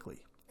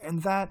quickly,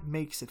 and that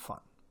makes it fun.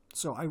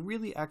 So I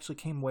really actually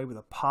came away with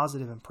a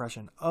positive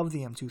impression of the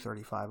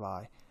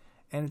M235i,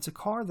 and it's a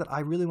car that I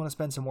really want to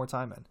spend some more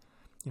time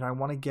in. I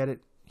want to get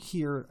it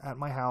here at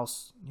my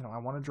house. I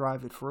want to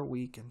drive it for a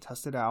week and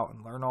test it out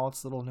and learn all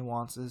its little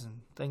nuances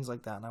and things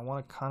like that, and I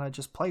want to kind of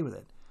just play with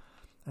it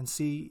and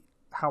see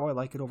how I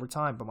like it over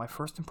time. But my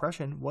first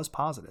impression was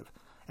positive,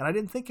 and I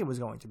didn't think it was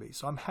going to be.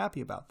 So I'm happy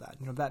about that.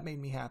 That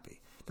made me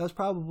happy. That was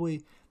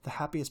probably the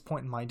happiest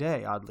point in my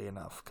day, oddly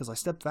enough, because I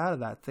stepped out of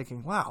that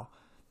thinking, wow,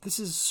 this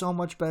is so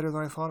much better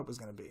than I thought it was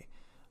going to be.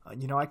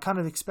 I kind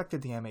of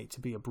expected the M8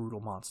 to be a brutal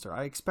monster.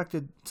 I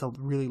expected to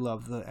really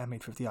love the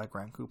M850i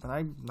Grand Coupe,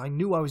 and I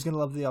knew I was going to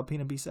love the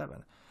Alpina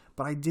B7,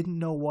 but I didn't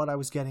know what I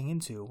was getting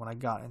into when I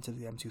got into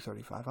the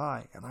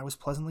M235i, and I was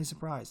pleasantly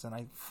surprised. And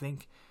I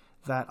think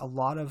that a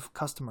lot of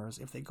customers,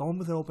 if they go in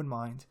with an open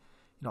mind,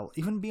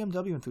 even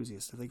BMW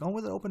enthusiasts, if they go in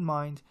with an open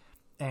mind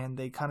and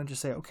they kind of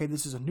just say, okay,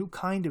 this is a new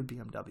kind of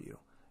BMW,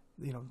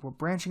 we're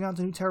branching out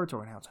to new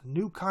territory now, it's a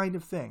new kind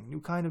of thing, new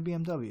kind of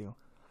BMW,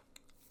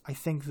 I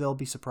think they'll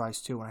be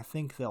surprised too, and I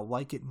think they'll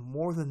like it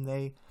more than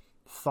they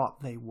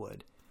thought they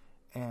would.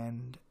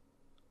 And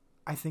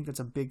I think that's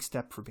a big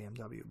step for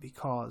BMW,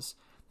 because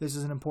this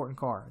is an important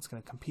car. It's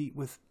going to compete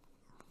with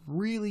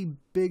really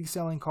big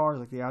selling cars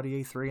like the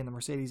Audi A3 and the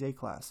Mercedes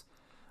A-Class.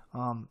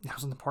 I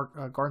was in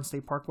the Garden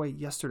State Parkway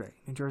yesterday,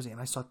 New Jersey,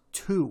 and I saw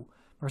 2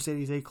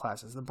 Mercedes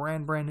A-Classes, the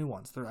brand new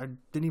ones. I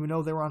didn't even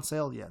know they were on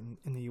sale yet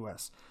in the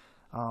U.S.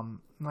 And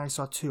I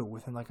saw 2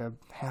 within like a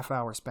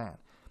half-hour span.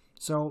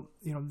 So,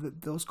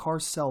 those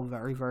cars sell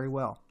very, very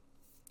well.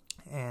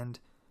 And,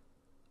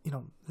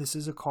 this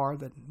is a car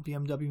that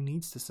BMW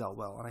needs to sell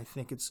well, and I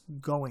think it's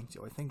going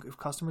to. I think if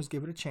customers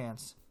give it a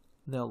chance,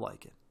 they'll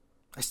like it.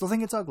 I still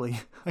think it's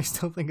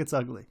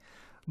ugly.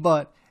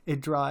 But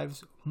it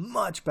drives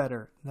much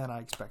better than I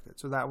expected.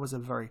 So that was a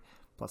very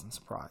pleasant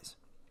surprise.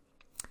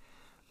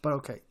 But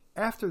okay,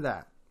 after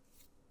that,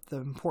 the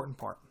important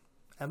part,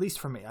 at least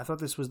for me, I thought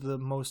this was the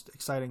most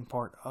exciting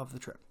part of the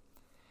trip.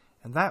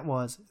 And that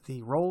was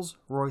the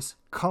Rolls-Royce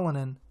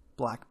Cullinan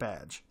Black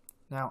Badge.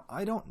 Now,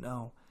 I don't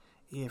know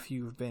if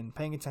you've been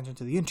paying attention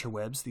to the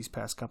interwebs these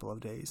past couple of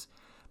days,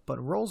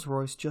 but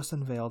Rolls-Royce just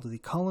unveiled the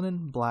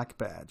Cullinan Black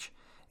Badge.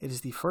 It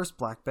is the first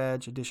Black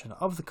Badge edition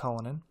of the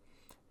Cullinan,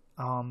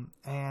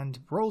 and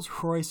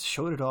Rolls-Royce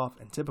showed it off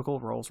in typical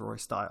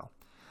Rolls-Royce style.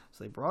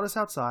 So they brought us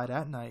outside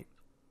at night,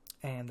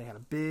 and they had a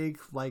big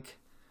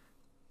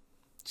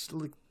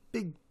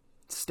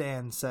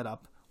stand set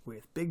up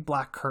with big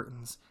black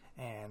curtains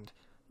and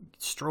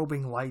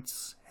strobing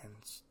lights and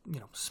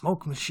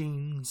smoke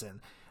machines and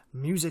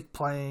music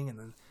playing, and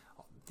then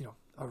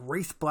a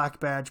Wraith Black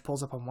Badge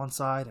pulls up on one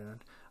side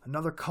and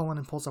another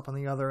Cullinan pulls up on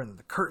the other, and then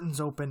the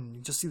curtains open and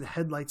you just see the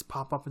headlights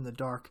pop up in the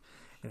dark,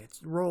 and it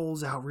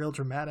rolls out real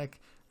dramatic.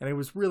 And it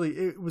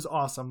was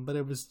awesome, but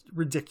it was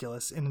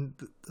ridiculous in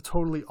a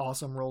totally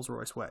awesome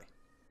Rolls-Royce way.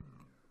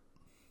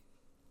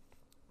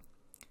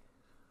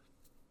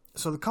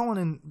 So the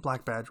Cullinan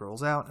Black Badge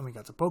rolls out, and we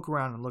got to poke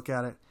around and look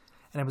at it,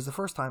 and it was the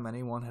first time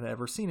anyone had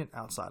ever seen it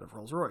outside of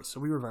Rolls-Royce, so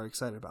we were very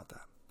excited about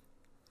that.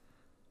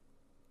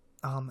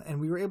 And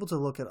we were able to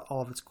look at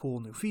all of its cool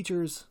new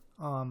features,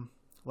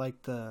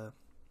 like the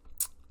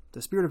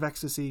Spirit of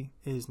Ecstasy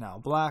is now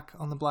black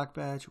on the Black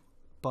Badge,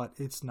 but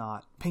it's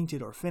not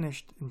painted or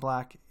finished in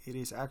black. It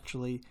is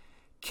actually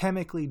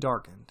chemically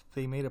darkened.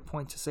 They made a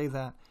point to say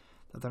that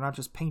they're not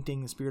just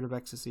painting the Spirit of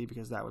Ecstasy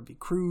because that would be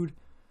crude.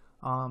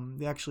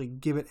 They actually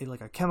give it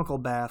a chemical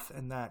bath,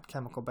 and that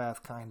chemical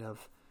bath kind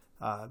of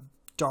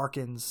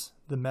darkens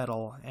the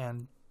metal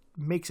and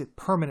makes it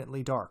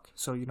permanently dark.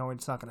 So,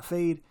 it's not going to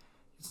fade.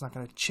 It's not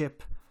going to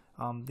chip.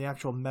 The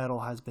actual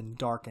metal has been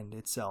darkened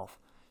itself.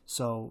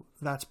 So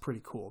that's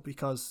pretty cool,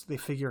 because they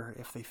figure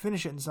if they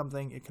finish it in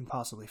something, it can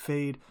possibly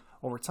fade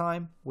over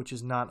time, which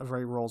is not a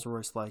very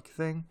Rolls-Royce-like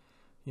thing.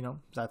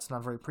 That's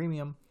not very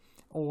premium.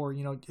 Or,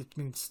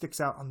 it sticks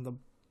out on the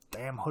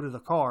damn hood of the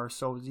car,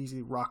 so it's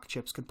easy rock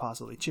chips could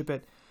possibly chip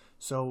it.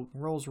 So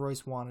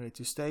Rolls-Royce wanted it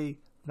to stay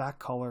that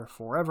color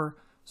forever,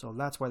 so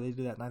that's why they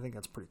did that, and I think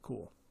that's pretty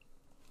cool.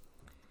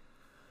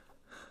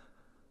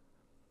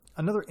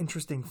 Another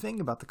interesting thing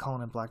about the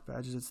Cullinan Black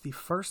Badge is it's the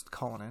first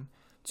Cullinan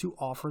to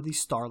offer the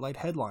Starlight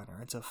headliner.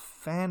 It's a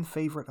fan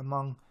favorite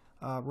among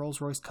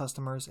Rolls-Royce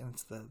customers, and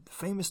it's the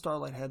famous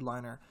Starlight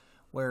headliner,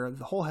 where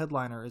the whole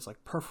headliner is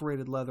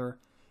perforated leather,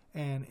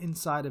 and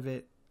inside of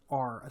it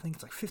are, I think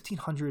it's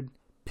 1,500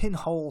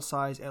 pinhole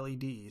size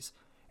LEDs,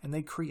 and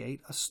they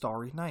create a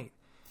starry night.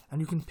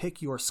 And you can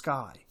pick your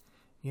sky.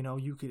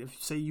 You could,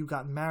 if say you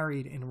got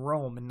married in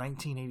Rome in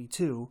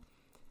 1982,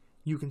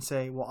 you can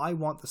say, well, I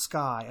want the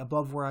sky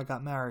above where I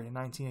got married in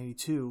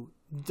 1982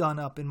 done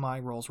up in my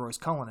Rolls-Royce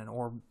Cullinan,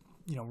 or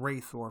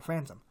Wraith or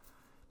Phantom,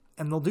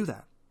 and they'll do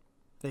that.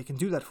 They can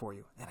do that for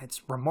you, and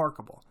it's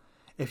remarkable.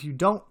 If you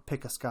don't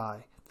pick a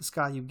sky, the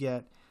sky you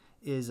get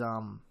is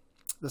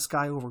the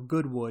sky over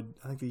Goodwood.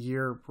 I think the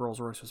year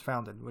Rolls-Royce was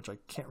founded, which I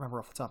can't remember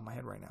off the top of my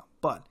head right now,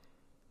 but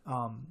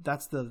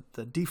that's the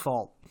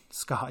default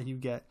sky you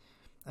get.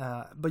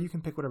 But you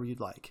can pick whatever you'd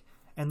like,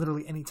 and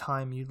literally any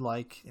time you'd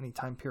like, any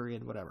time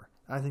period, whatever.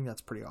 I think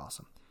that's pretty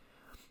awesome.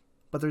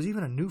 But there's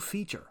even a new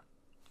feature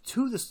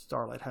to the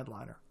Starlight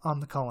headliner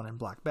on the Cullinan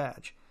Black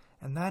Badge,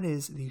 and that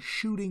is the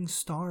shooting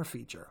star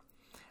feature,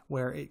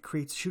 where it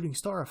creates shooting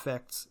star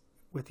effects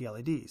with the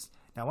LEDs.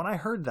 Now, when I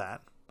heard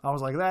that, I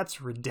was like,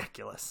 that's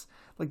ridiculous.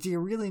 Like, do you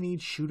really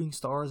need shooting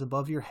stars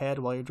above your head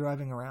while you're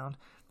driving around?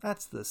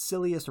 That's the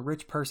silliest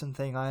rich person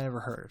thing I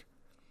ever heard.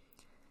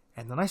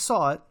 And then I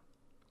saw it,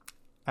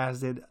 as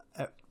did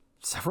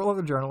several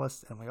other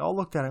journalists, and we all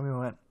looked at it and we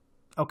went,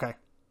 okay,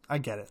 I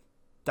get it.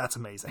 That's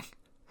amazing.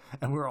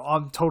 And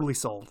I'm totally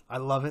sold. I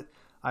love it.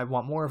 I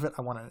want more of it.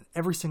 I want it in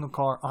every single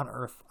car on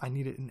Earth. I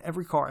need it in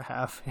every car I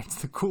have.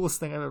 It's the coolest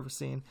thing I've ever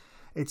seen.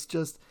 It's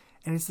just,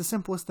 and it's the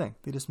simplest thing.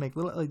 They just make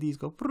little LEDs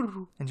go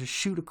and just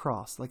shoot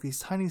across like these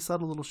tiny,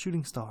 subtle little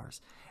shooting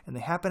stars. And they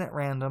happen at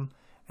random,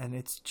 and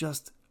it's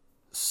just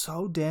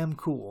so damn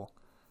cool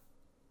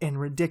and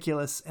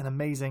ridiculous and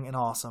amazing and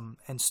awesome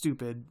and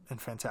stupid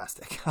and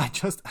fantastic. I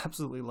just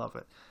absolutely love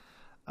it.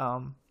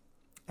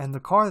 And the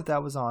car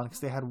that was on, because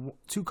they had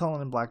 2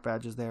 Cullinan black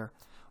badges there.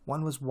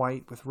 One was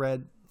white with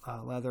red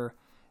leather,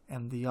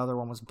 and the other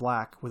one was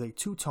black with a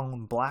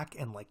 2-tone black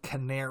and like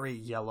canary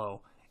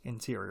yellow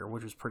interior,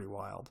 which was pretty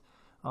wild.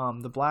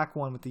 The black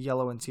one with the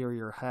yellow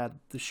interior had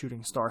the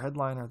shooting star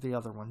headliner. The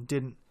other one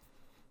didn't.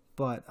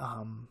 But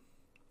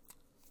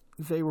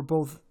they were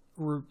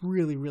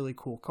really, really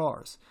cool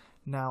cars.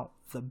 Now,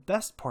 the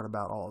best part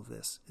about all of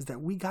this is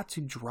that we got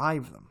to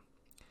drive them.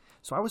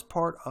 So I was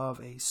part of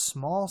a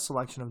small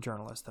selection of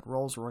journalists that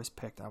Rolls-Royce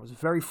picked. I was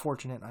very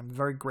fortunate. I'm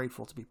very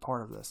grateful to be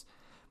part of this.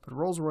 But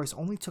Rolls-Royce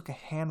only took a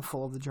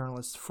handful of the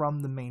journalists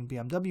from the main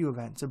BMW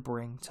event to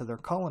bring to their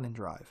Cullinan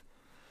drive.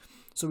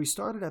 So we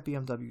started at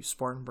BMW's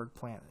Spartanburg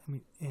plant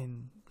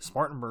in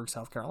Spartanburg,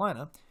 South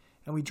Carolina,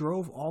 and we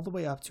drove all the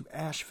way up to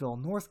Asheville,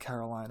 North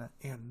Carolina,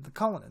 in the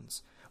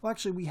Cullinans. Well,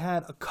 actually, we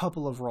had a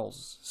couple of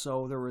Rolls.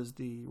 So there was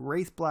the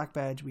Wraith black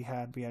badge we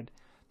had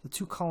the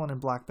 2 Cullinan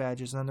black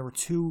badges, and then there were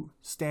 2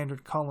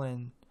 standard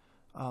Cullinan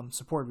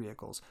support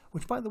vehicles,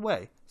 which, by the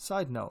way,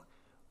 side note,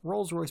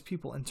 Rolls-Royce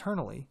people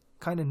internally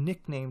kind of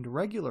nicknamed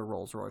regular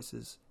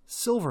Rolls-Royces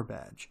Silver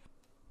Badge.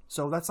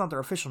 So that's not their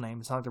official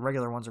name. It's not like the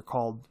regular ones are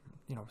called,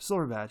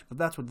 Silver Badge, but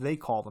that's what they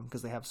call them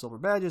because they have silver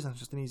badges, and it's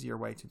just an easier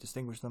way to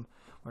distinguish them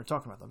when we're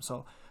talking about them.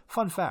 So,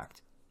 fun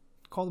fact,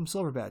 call them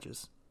Silver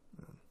Badges.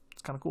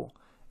 It's kind of cool.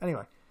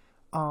 Anyway,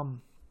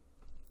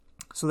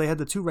 so they had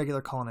the 2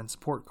 regular Cullinan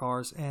support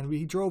cars, and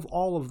we drove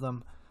all of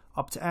them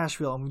up to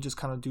Asheville, and we just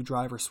kind of do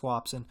driver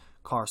swaps and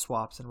car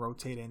swaps and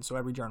rotate in so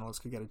every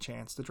journalist could get a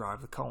chance to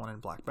drive the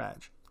Cullinan black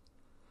badge.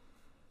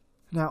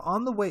 Now,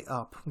 on the way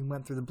up, we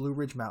went through the Blue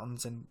Ridge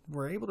Mountains and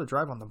were able to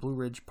drive on the Blue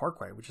Ridge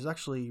Parkway, which is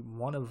actually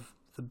one of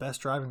the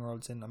best driving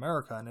roads in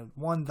America, and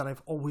one that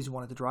I've always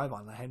wanted to drive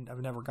on.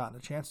 I've never gotten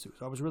a chance to,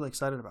 so I was really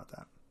excited about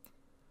that.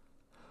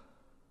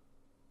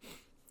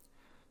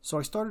 So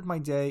I started my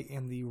day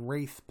in the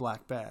Wraith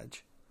black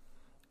badge,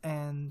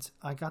 and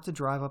I got to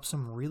drive up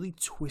some really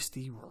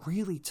twisty,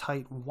 really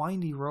tight,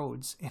 windy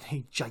roads in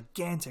a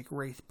gigantic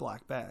Wraith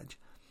black badge.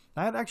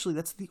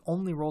 That's the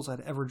only Rolls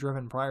I'd ever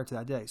driven prior to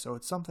that day, so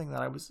it's something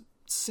that I was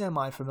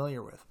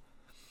semi-familiar with.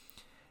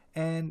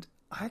 And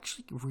I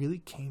actually really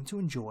came to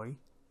enjoy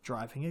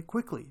driving it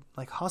quickly,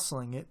 like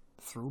hustling it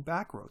through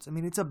back roads. I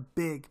mean, it's a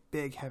big,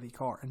 big, heavy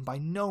car, and by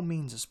no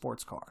means a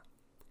sports car.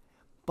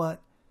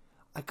 But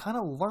I kind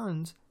of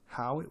learned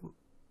how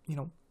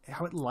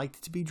it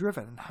liked to be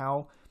driven and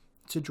how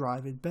to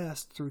drive it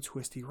best through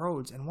twisty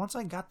roads. And once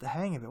I got the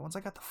hang of it, once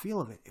I got the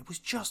feel of it was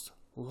just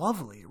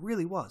lovely. It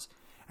really was.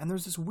 And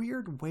there's this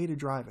weird way to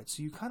drive it.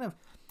 So you kind of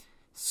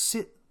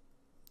sit.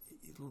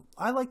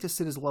 I like to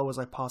sit as low as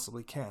I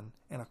possibly can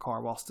in a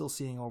car while still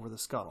seeing over the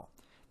scuttle.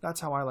 That's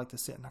how I like to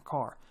sit in a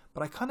car.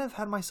 But I kind of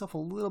had myself a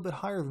little bit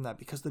higher than that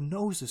because the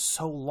nose is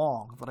so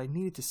long that I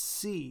needed to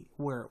see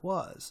where it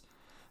was.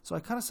 So I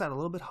kind of sat a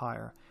little bit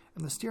higher,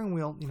 and the steering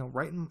wheel,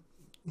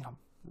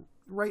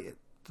 right at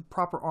the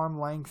proper arm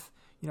length,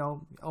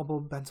 elbow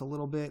bent a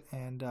little bit,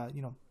 and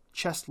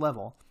chest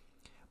level.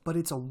 But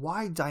it's a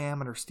wide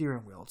diameter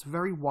steering wheel. It's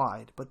very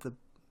wide, but the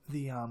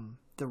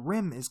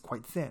rim is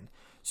quite thin.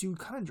 So you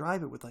kind of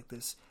drive it with like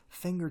this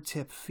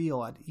fingertip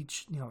feel at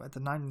each, at the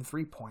 9 and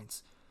 3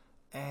 points.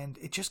 And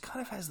it just kind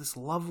of has this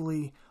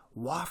lovely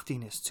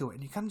waftiness to it.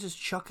 And you kind of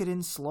just chuck it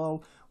in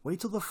slow,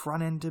 wait till the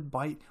front end to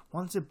bite.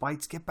 Once it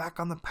bites, get back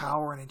on the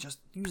power, and it just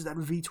use that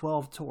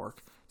V12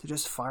 torque to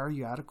just fire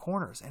you out of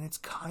corners. And it's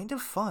kind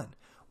of fun.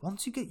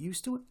 Once you get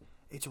used to it,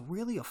 it's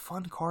really a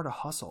fun car to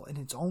hustle in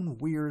its own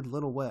weird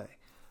little way.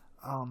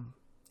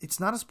 It's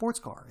not a sports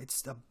car.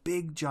 It's a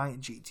big,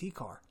 giant GT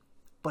car.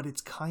 But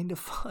it's kind of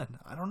fun.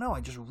 I don't know. I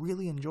just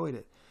really enjoyed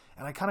it.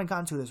 And I kind of got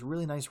into this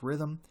really nice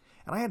rhythm.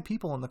 And I had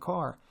people in the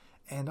car.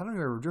 And I don't know if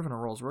you've ever driven a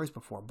Rolls Royce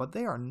before, but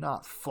they are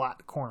not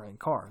flat cornering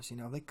cars.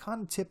 They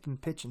kind of tip and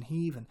pitch and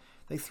heave, and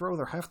they throw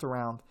their heft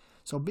around.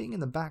 So being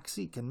in the back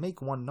seat can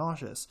make one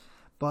nauseous.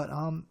 But,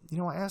 I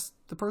asked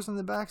the person in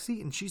the back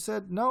seat, and she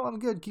said, no, I'm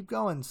good, keep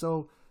going.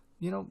 So,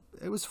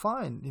 it was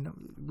fine.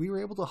 We were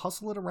able to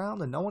hustle it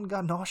around, and no one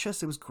got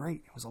nauseous. It was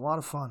great. It was a lot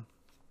of fun.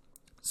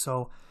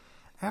 So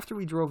after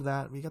we drove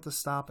that, we got to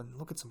stop and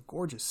look at some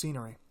gorgeous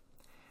scenery.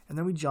 And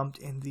then we jumped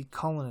in the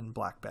Cullinan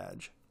black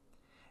badge.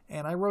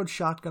 And I rode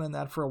shotgun in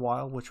that for a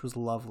while, which was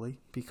lovely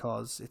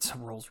because it's a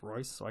Rolls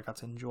Royce, so I got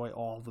to enjoy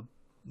all the,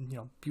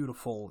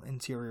 beautiful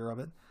interior of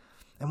it.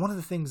 And one of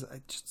the things,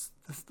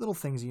 the little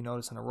things you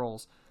notice in a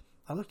Rolls,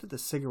 I looked at the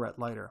cigarette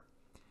lighter,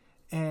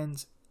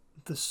 and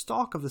the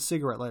stalk of the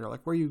cigarette lighter,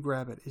 like where you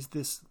grab it, is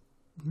this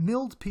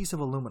milled piece of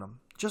aluminum,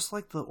 just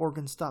like the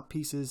organ stop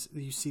pieces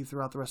that you see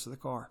throughout the rest of the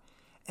car.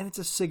 And it's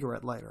a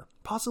cigarette lighter,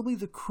 possibly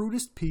the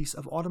crudest piece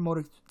of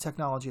automotive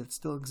technology that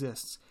still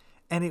exists.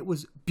 And it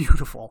was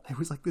beautiful. It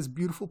was like this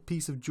beautiful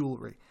piece of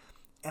jewelry.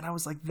 And I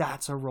was like,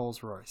 that's a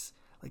Rolls Royce.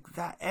 Like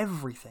that,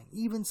 everything,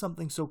 even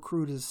something so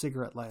crude as a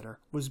cigarette lighter,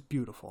 was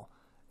beautiful.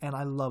 And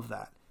I love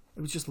that.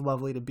 It was just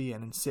lovely to be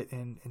in and sit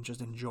in and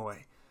just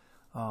enjoy.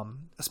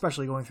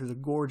 Especially going through the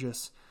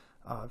gorgeous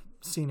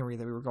scenery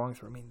that we were going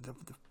through. I mean,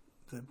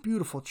 the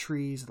beautiful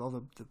trees, all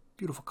the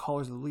beautiful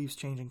colors of the leaves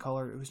changing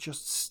color. It was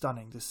just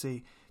stunning to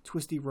see.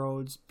 Twisty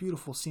roads,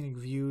 beautiful scenic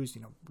views,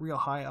 real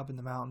high up in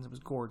the mountains. It was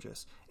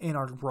gorgeous. In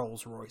our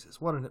Rolls Royces.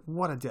 What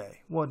a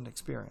day. What an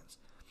experience.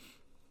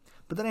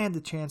 But then I had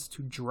the chance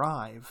to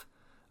drive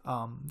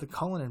the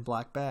Cullinan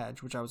Black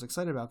Badge, which I was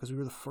excited about because we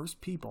were the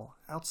first people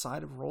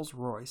outside of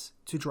Rolls-Royce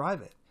to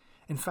drive it.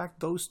 In fact,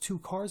 those two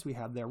cars we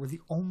had there were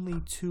the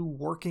only two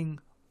working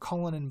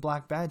Cullinan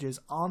Black Badges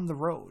on the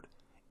road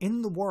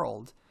in the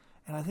world.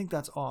 And I think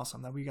that's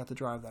awesome that we got to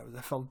drive that.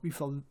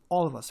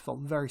 All of us felt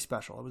very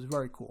special. It was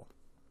very cool.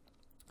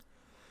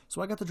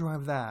 So I got to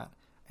drive that,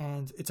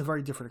 and it's a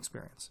very different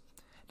experience.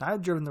 Now, I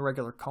had driven the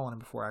regular Cullinan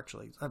before,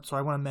 actually. So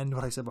I want to amend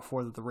what I said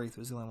before, that the Wraith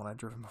was the only one I'd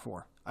driven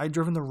before. I had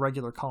driven the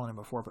regular Cullinan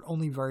before, but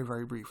only very,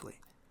 very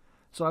briefly.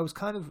 So I was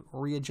kind of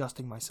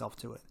readjusting myself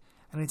to it.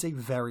 And it's a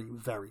very,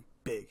 very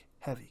big,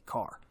 heavy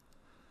car.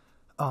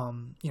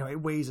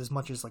 It weighs as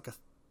much as like a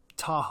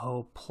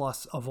Tahoe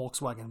plus a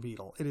Volkswagen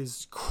Beetle. It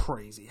is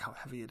crazy how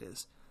heavy it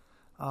is.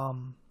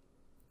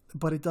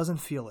 But it doesn't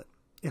feel it.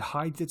 It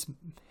hides its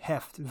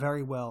heft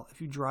very well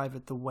if you drive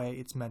it the way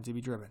it's meant to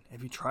be driven.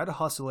 If you try to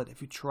hustle it,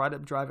 if you try to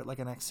drive it like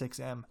an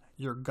X6M,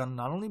 you're going to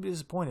not only be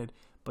disappointed,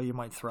 but you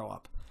might throw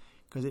up.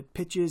 Because it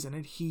pitches and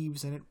it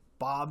heaves and it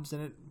bobs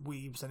and it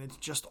weaves and it's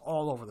just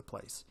all over the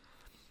place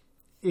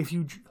if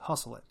you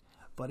hustle it.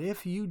 But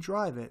if you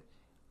drive it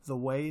the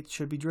way it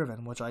should be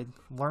driven, which I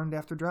learned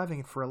after driving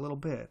it for a little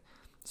bit,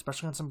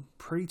 especially on some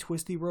pretty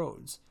twisty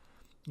roads,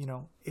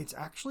 it's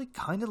actually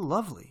kind of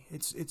lovely.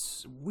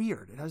 It's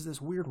weird. It has this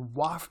weird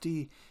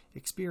wafty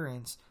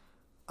experience.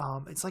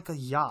 It's like a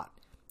yacht.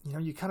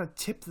 You kind of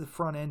tip the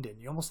front end in.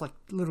 You almost like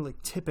literally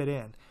tip it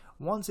in.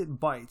 Once it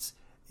bites,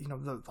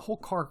 the whole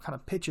car kind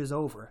of pitches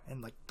over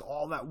and like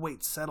all that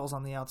weight settles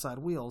on the outside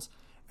wheels.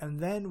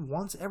 And then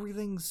once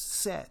everything's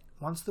set,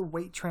 once the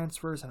weight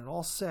transfers and it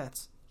all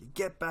sets, you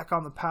get back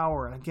on the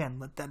power and again,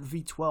 let that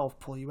V12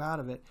 pull you out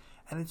of it.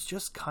 And it's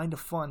just kind of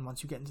fun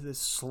once you get into this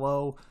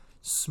slow,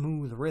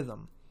 smooth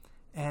rhythm.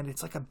 And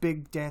it's like a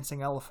big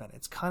dancing elephant.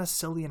 It's kind of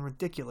silly and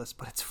ridiculous,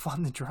 but it's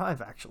fun to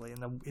drive actually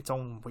in its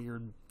own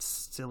weird,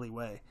 silly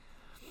way.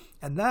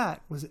 And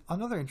that was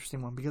another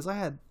interesting one because I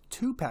had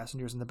two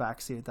passengers in the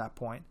back seat at that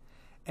point,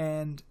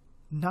 and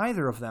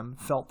neither of them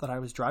felt that I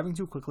was driving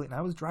too quickly, and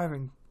I was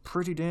driving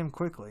pretty damn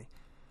quickly.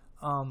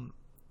 None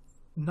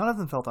of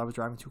them felt I was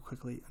driving too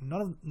quickly.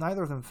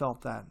 Neither of them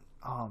felt that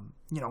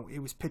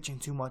it was pitching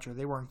too much or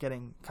they weren't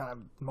getting kind of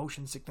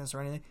motion sickness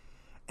or anything.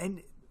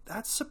 And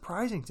that's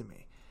surprising to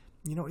me.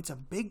 It's a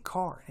big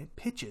car and it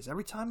pitches.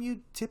 Every time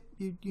you tip,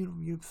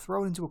 you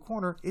throw it into a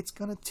corner, it's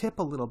going to tip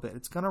a little bit.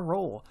 It's going to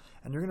roll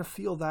and you're going to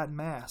feel that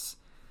mass.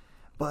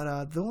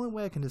 But the only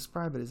way I can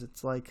describe it is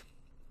it's like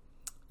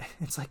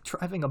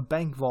driving a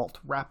bank vault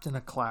wrapped in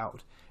a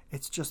cloud.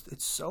 It's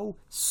so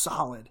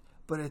solid,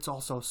 but it's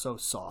also so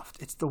soft.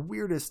 It's the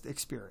weirdest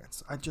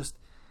experience.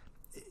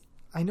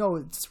 I know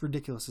it's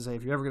ridiculous to say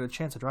if you ever get a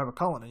chance to drive a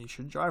Cullinan, you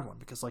should drive one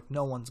because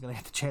no one's going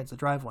to get the chance to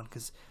drive one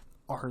because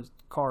our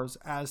car's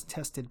as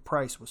tested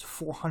price was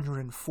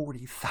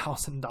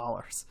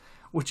 $440,000,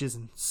 which is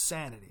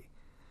insanity.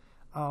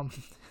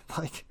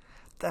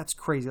 That's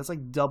crazy. That's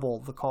like double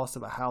the cost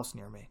of a house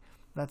near me.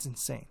 That's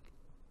insane.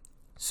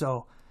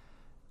 So,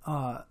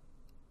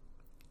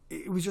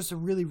 it was just a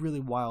really,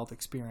 really wild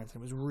experience.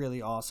 It was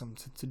really awesome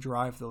to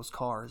drive those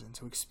cars and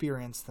to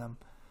experience them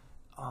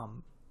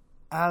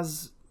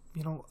as,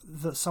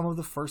 some of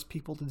the first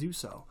people to do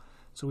so.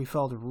 So we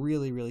felt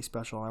really, really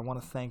special. I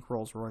want to thank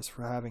Rolls-Royce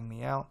for having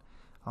me out.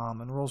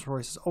 And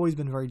Rolls-Royce has always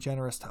been very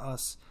generous to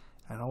us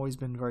and always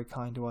been very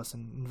kind to us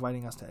and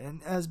inviting us to,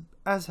 and as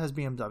has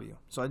BMW.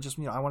 So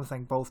I want to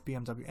thank both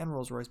BMW and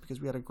Rolls-Royce because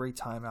we had a great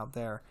time out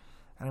there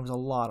and it was a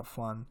lot of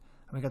fun.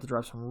 And we got to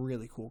drive some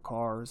really cool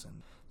cars.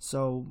 And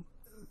so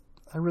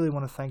I really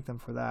want to thank them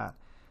for that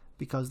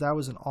because that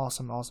was an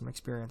awesome, awesome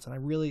experience. And I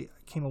really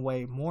came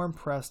away more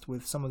impressed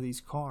with some of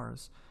these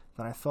cars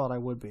than I thought I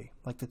would be,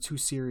 like the 2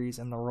 Series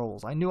and the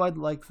Rolls. I knew I'd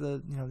like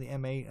the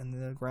M8 and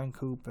the Grand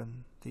Coupe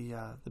and the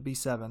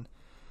B7,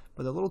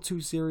 but the little 2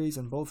 Series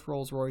and both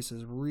Rolls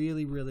Royces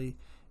really, really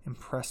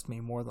impressed me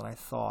more than I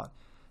thought.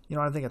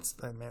 I think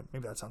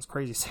maybe that sounds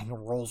crazy saying a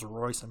Rolls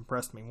Royce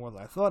impressed me more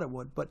than I thought it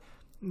would, but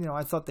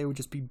I thought they would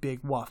just be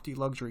big, wafty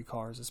luxury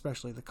cars,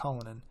 especially the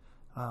Cullinan.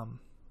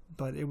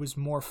 But it was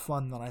more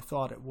fun than I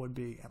thought it would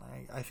be, and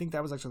I think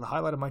that was actually the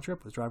highlight of my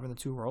trip was driving the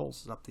 2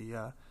 Rolls up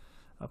the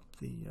up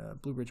the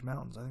Blue Ridge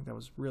Mountains. I think that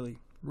was really,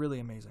 really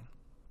amazing.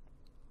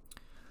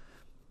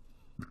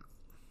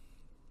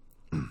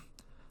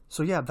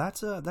 So yeah,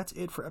 that's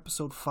it for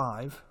episode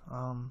 5.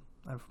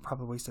 I've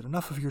probably wasted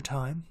enough of your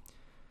time,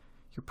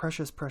 your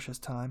precious, precious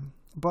time.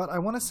 But I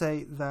want to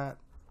say that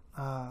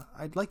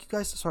I'd like you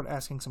guys to start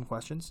asking some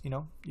questions.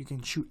 You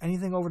can shoot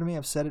anything over to me.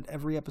 I've said it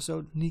every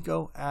episode.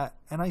 Nico at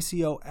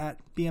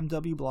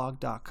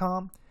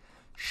bmwblog.com.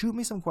 Shoot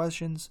me some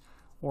questions,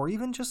 or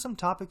even just some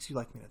topics you'd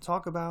like me to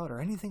talk about, or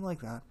anything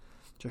like that.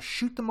 Just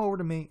shoot them over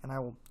to me, and I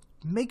will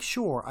make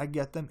sure I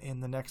get them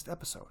in the next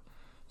episode.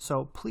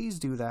 So please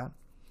do that.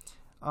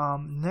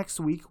 Next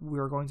week,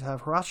 we're going to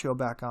have Horacio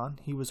back on.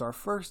 He was our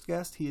first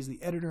guest. He is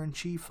the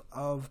editor-in-chief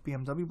of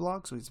BMW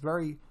Blog, so it's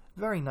very,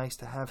 very nice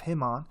to have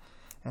him on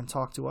and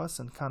talk to us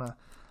and kind of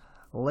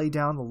lay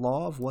down the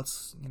law of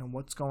what's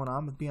going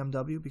on with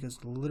BMW,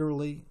 because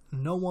literally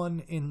no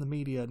one in the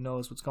media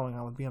knows what's going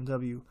on with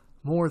BMW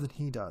more than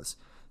he does.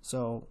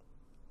 So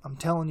I'm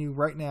telling you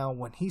right now,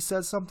 when he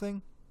says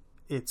something,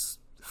 it's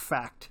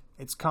fact.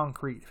 It's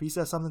concrete. If he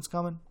says something's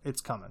coming,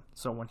 it's coming.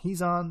 So when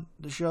he's on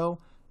the show,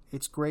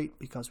 it's great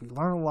because we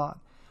learn a lot.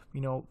 We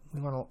learn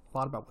a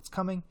lot about what's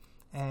coming,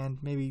 and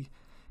maybe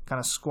kind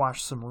of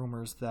squash some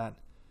rumors that,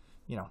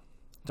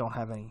 don't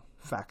have any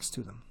facts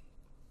to them.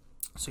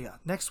 So yeah,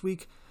 next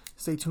week,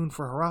 stay tuned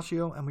for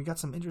Horacio, and we got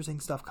some interesting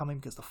stuff coming,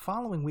 because the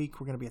following week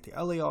we're going to be at the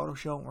LA Auto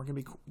Show, and we're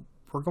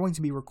going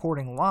to be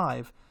recording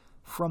live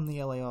from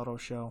the LA Auto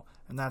Show,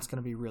 and that's going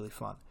to be really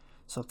fun.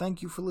 So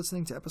thank you for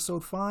listening to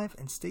episode 5,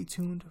 and stay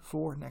tuned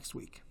for next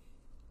week.